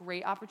 It's a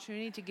great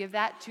opportunity to give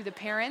that to the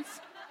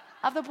parents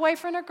of the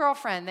boyfriend or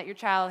girlfriend that your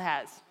child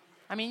has.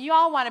 I mean, you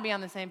all want to be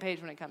on the same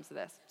page when it comes to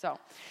this. So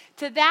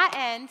to that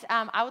end,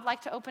 I would like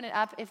to open it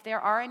up if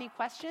there are any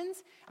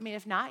questions. I mean,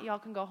 if not, y'all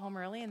can go home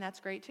early, and that's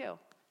great too.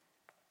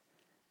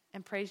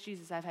 And praise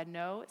Jesus, I've had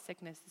no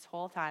sickness this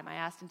whole time. I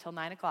asked until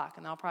 9 o'clock,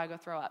 and then I'll probably go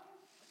throw up.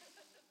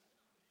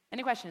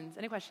 Any questions?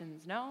 Any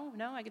questions? No?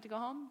 No? I get to go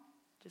home?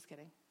 Just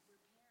kidding.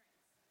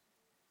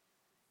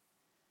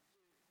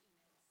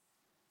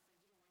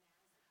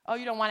 Oh,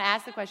 you don't want to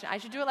ask the question. I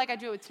should do it like I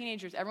do it with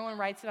teenagers. Everyone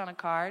writes it on a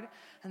card,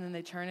 and then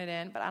they turn it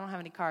in, but I don't have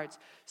any cards.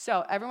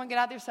 So everyone get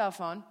out their cell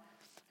phone,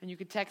 and you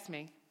could text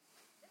me.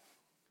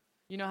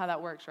 You know how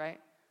that works,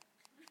 right?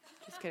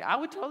 Just kidding. I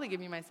would totally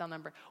give you my cell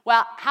number.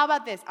 Well, how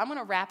about this? I'm going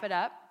to wrap it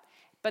up,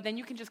 but then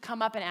you can just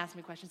come up and ask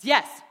me questions.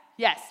 Yes,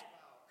 yes.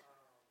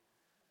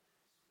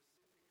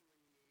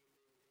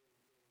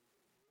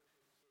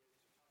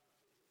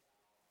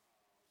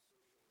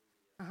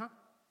 Uh-huh.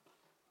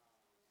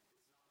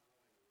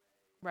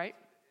 Right?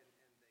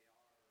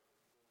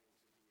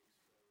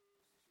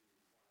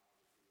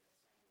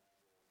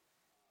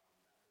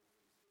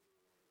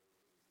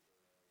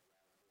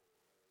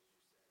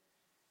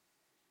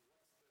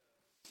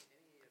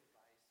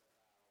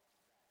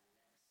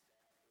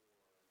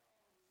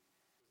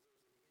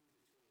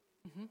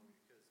 Mm-hmm.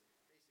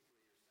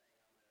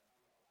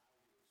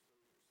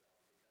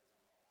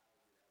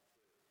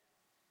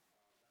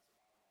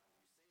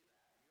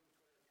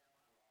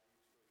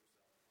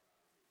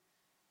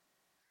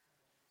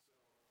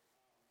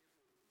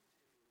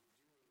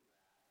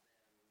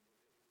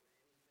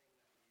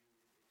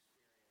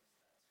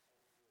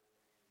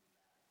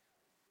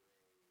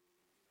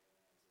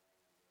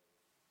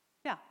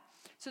 Yeah.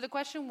 So the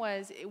question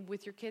was,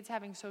 with your kids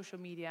having social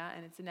media,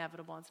 and it's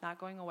inevitable, it's not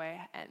going away,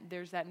 and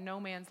there's that no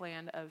man's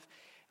land of,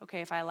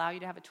 okay, if I allow you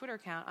to have a Twitter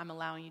account, I'm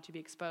allowing you to be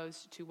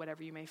exposed to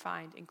whatever you may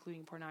find,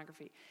 including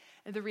pornography.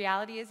 And the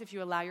reality is, if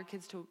you allow your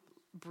kids to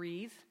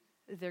breathe,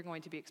 they're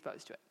going to be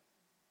exposed to it.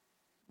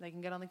 They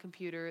can get on the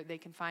computer, they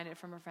can find it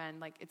from a friend,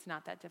 like it's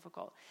not that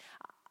difficult.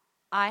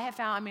 I have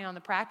found, on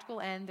the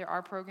practical end, there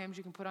are programs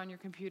you can put on your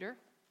computer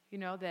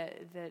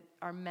that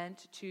are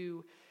meant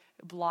to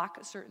block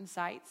certain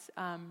sites.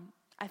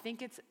 I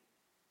think it's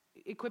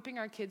equipping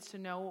our kids to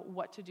know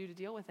what to do to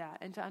deal with that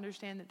and to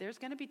understand that there's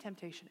going to be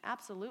temptation,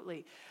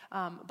 absolutely.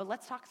 But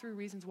let's talk through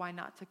reasons why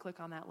not to click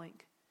on that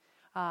link.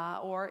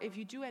 Or if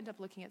you do end up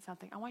looking at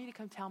something, I want you to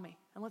come tell me,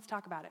 and let's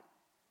talk about it,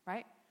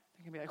 right?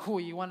 They're going to be like, oh,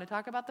 you want to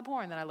talk about the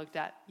porn that I looked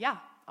at? Yeah,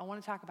 I want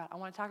to talk about it. I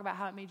want to talk about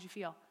how it made you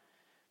feel,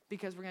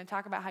 because we're going to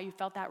talk about how you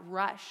felt that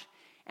rush.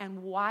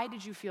 And why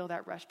did you feel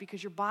that rush?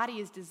 Because your body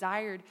is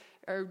designed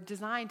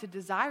to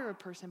desire a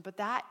person, but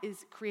that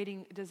is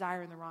creating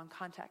desire in the wrong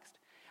context.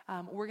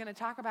 We're going to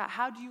talk about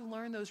how do you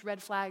learn those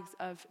red flags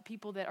of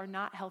people that are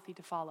not healthy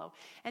to follow.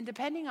 And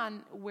depending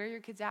on where your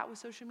kid's at with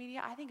social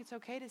media, I think it's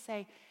okay to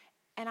say,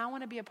 and I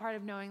want to be a part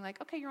of knowing,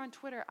 like, okay, you're on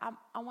Twitter.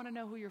 I want to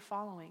know who you're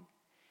following.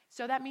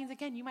 So that means,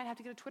 again, you might have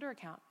to get a Twitter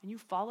account, and you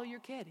follow your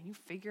kid, and you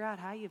figure out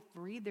how you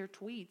read their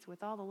tweets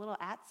with all the little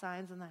 @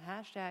 and the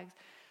hashtags.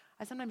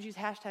 I sometimes use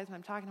hashtags when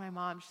I'm talking to my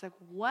mom. She's like,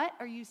 what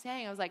are you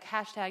saying? I was like,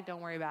 hashtag,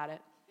 don't worry about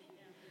it.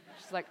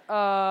 She's like,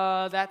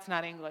 that's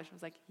not English. I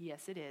was like,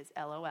 yes, it is,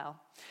 LOL.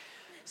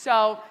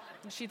 So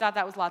she thought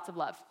that was lots of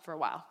love for a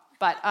while.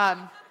 But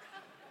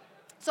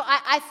so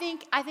I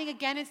think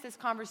again, it's this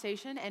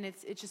conversation, and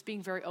it's just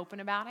being very open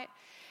about it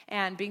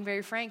and being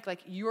very frank. Like,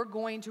 you're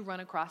going to run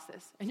across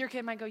this, and your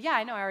kid might go, yeah,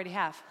 I know, I already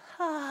have.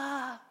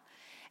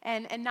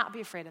 And not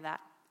be afraid of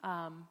that.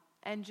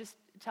 And just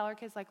tell our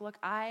kids, like, look,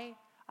 I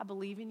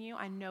believe in you.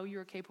 I know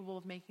you're capable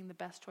of making the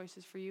best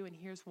choices for you, and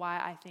here's why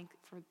I think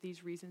for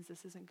these reasons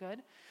this isn't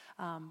good.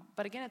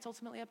 But again, it's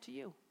ultimately up to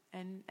you.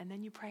 And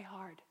then you pray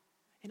hard.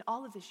 In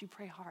all of this, you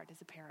pray hard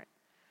as a parent.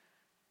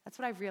 That's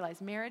what I've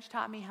realized. Marriage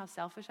taught me how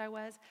selfish I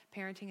was.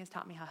 Parenting has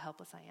taught me how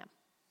helpless I am.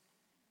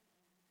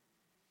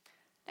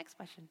 Next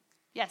question.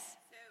 Yes?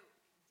 So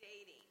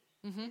dating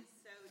is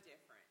so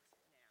different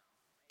now.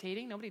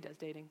 Dating? Nobody does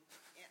dating.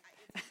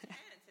 It's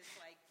intense. It's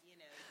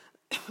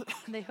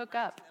like, They hook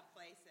up. To the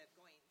place of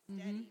going steady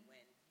when,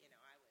 I was a kid.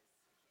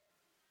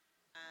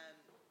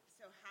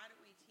 So how do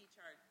we teach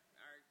our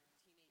teenagers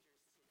to date?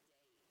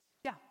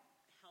 Yeah.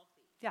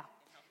 Healthy. Yeah.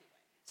 In healthy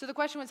ways. So the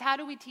question was, how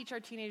do we teach our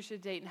teenagers to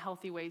date in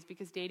healthy ways?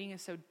 Because dating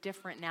is so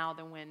different now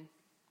than when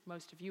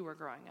most of you were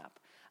growing up.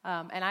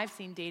 And I've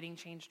seen dating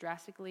change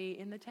drastically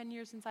in the 10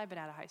 years since I've been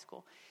out of high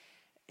school,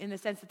 in the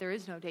sense that there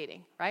is no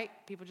dating, right?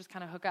 People just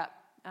kind of hook up.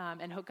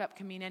 And hook up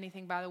can mean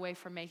anything, by the way,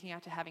 from making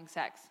out to having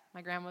sex.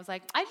 My grandma was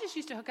like, I just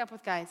used to hook up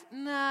with guys.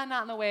 Nah,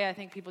 not in the way I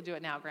think people do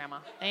it now, Grandma.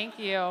 Thank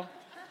you.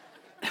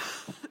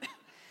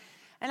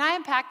 And I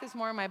unpack this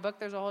more in my book.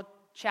 There's a whole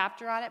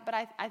chapter on it. But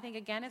I think,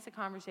 again, it's a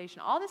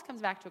conversation. All this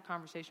comes back to a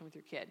conversation with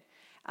your kid.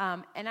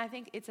 And I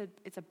think it's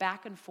a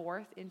back and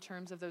forth in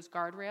terms of those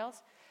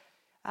guardrails.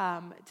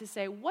 To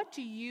say, what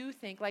do you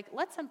think? Like,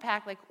 let's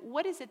unpack, like,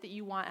 what is it that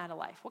you want out of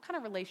life? What kind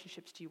of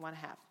relationships do you want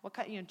to have? What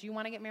kind, do you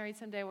want to get married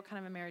someday? What kind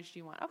of a marriage do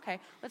you want? Okay,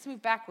 let's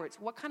move backwards.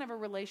 What kind of a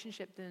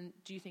relationship then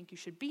do you think you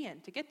should be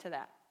in to get to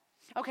that?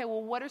 Okay,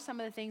 well, what are some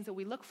of the things that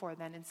we look for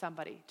then in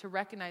somebody to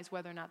recognize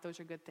whether or not those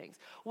are good things?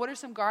 What are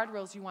some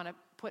guardrails you want to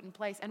put in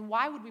place? And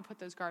why would we put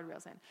those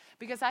guardrails in?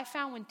 Because I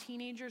found when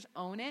teenagers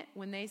own it,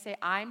 when they say,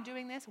 I'm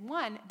doing this,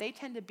 one, they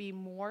tend to be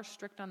more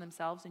strict on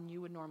themselves than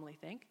you would normally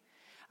think.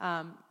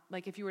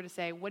 Like if you were to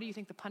say, what do you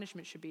think the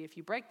punishment should be if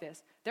you break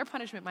this? Their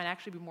punishment might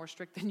actually be more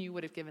strict than you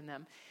would have given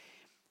them.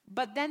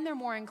 But then they're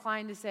more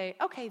inclined to say,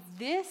 okay,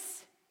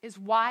 this is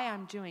why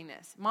I'm doing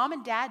this. Mom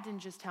and dad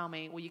didn't just tell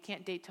me, well, you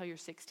can't date till you're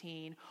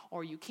 16,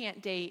 or you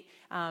can't date,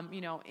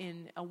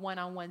 in a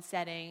one-on-one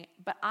setting.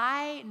 But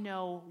I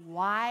know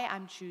why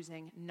I'm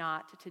choosing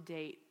not to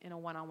date in a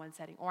one-on-one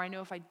setting. Or I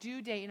know if I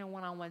do date in a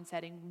one-on-one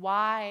setting,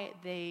 why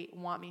they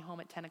want me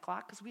home at 10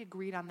 o'clock, because we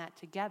agreed on that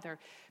together.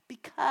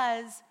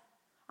 Because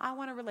I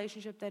want a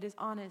relationship that is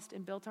honest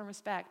and built on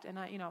respect,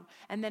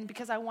 and then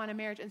because I want a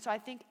marriage. And so I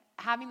think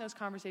having those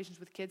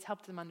conversations with kids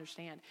helps them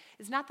understand.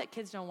 It's not that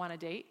kids don't want to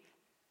date.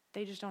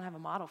 They just don't have a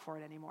model for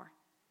it anymore.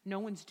 No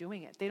one's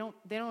doing it. They don't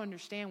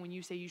understand when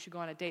you say you should go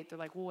on a date. They're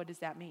like, well, what does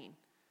that mean?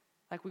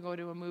 Like we go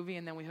to a movie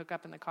and then we hook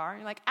up in the car.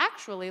 And you're like,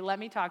 actually, let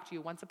me talk to you.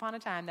 Once upon a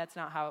time, that's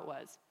not how it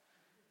was.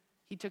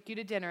 He took you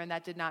to dinner, and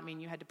that did not mean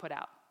you had to put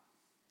out.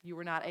 You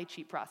were not a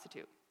cheap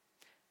prostitute.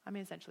 I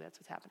mean, essentially, that's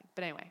what's happening.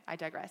 But anyway, I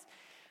digress.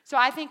 So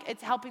I think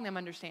it's helping them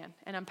understand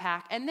and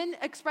unpack, and then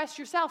express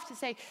yourself to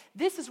say,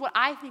 this is what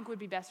I think would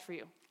be best for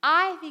you.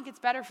 I think it's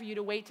better for you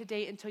to wait to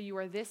date until you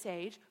are this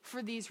age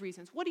for these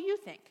reasons. What do you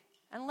think?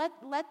 And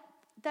let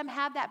them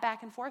have that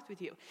back and forth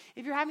with you.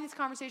 If you're having this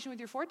conversation with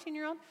your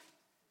 14-year-old,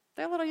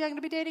 they're a little young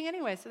to be dating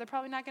anyway, so they're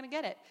probably not going to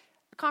get it.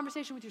 A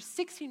conversation with your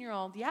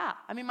 16-year-old, yeah.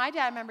 I mean, my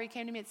dad, I remember he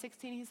came to me at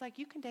 16, he's like,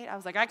 you can date. I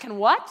was like, I can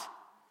what?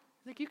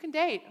 He's like, you can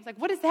date. I was like,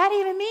 what does that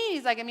even mean?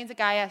 He's like, it means a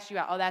guy asked you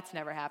out. Oh, that's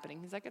never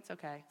happening. He's like, it's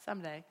okay,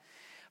 someday.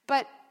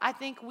 But I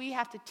think we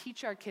have to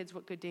teach our kids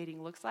what good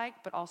dating looks like,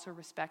 but also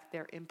respect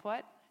their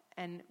input.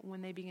 And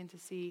when they begin to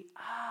see,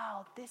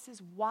 oh, this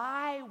is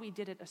why we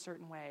did it a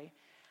certain way,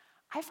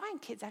 I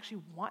find kids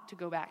actually want to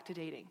go back to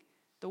dating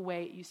the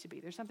way it used to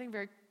be. There's something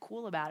very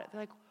cool about it.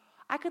 They're like,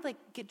 I could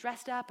get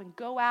dressed up and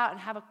go out and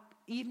have an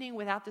evening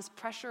without this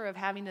pressure of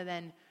having to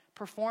then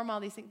perform all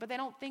these things, but they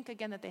don't think,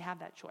 again, that they have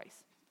that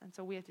choice. And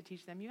so we have to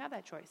teach them, you have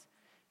that choice.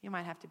 You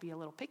might have to be a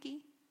little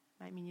picky.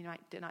 Might mean you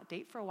might not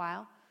date for a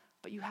while,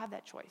 but you have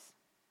that choice.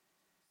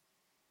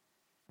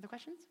 Other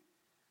questions?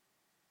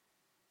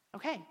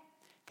 Okay.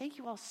 Thank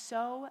you all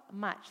so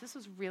much. This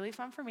was really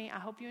fun for me. I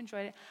hope you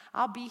enjoyed it.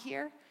 I'll be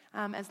here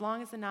as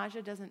long as the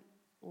nausea doesn't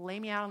lay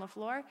me out on the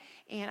floor,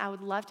 and I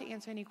would love to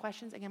answer any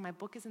questions. Again, my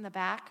book is in the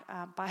back.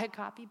 Buy a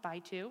copy, buy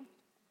two.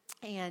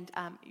 And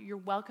you're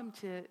welcome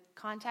to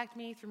contact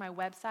me through my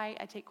website.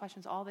 I take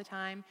questions all the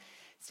time.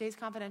 It stays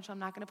confidential. I'm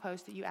not going to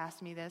post that you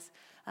asked me this,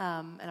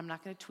 and I'm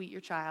not going to tweet your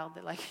child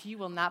that, like, you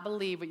will not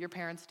believe what your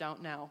parents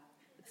don't know.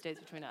 It stays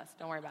between us.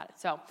 Don't worry about it.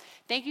 So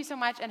thank you so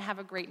much, and have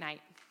a great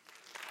night.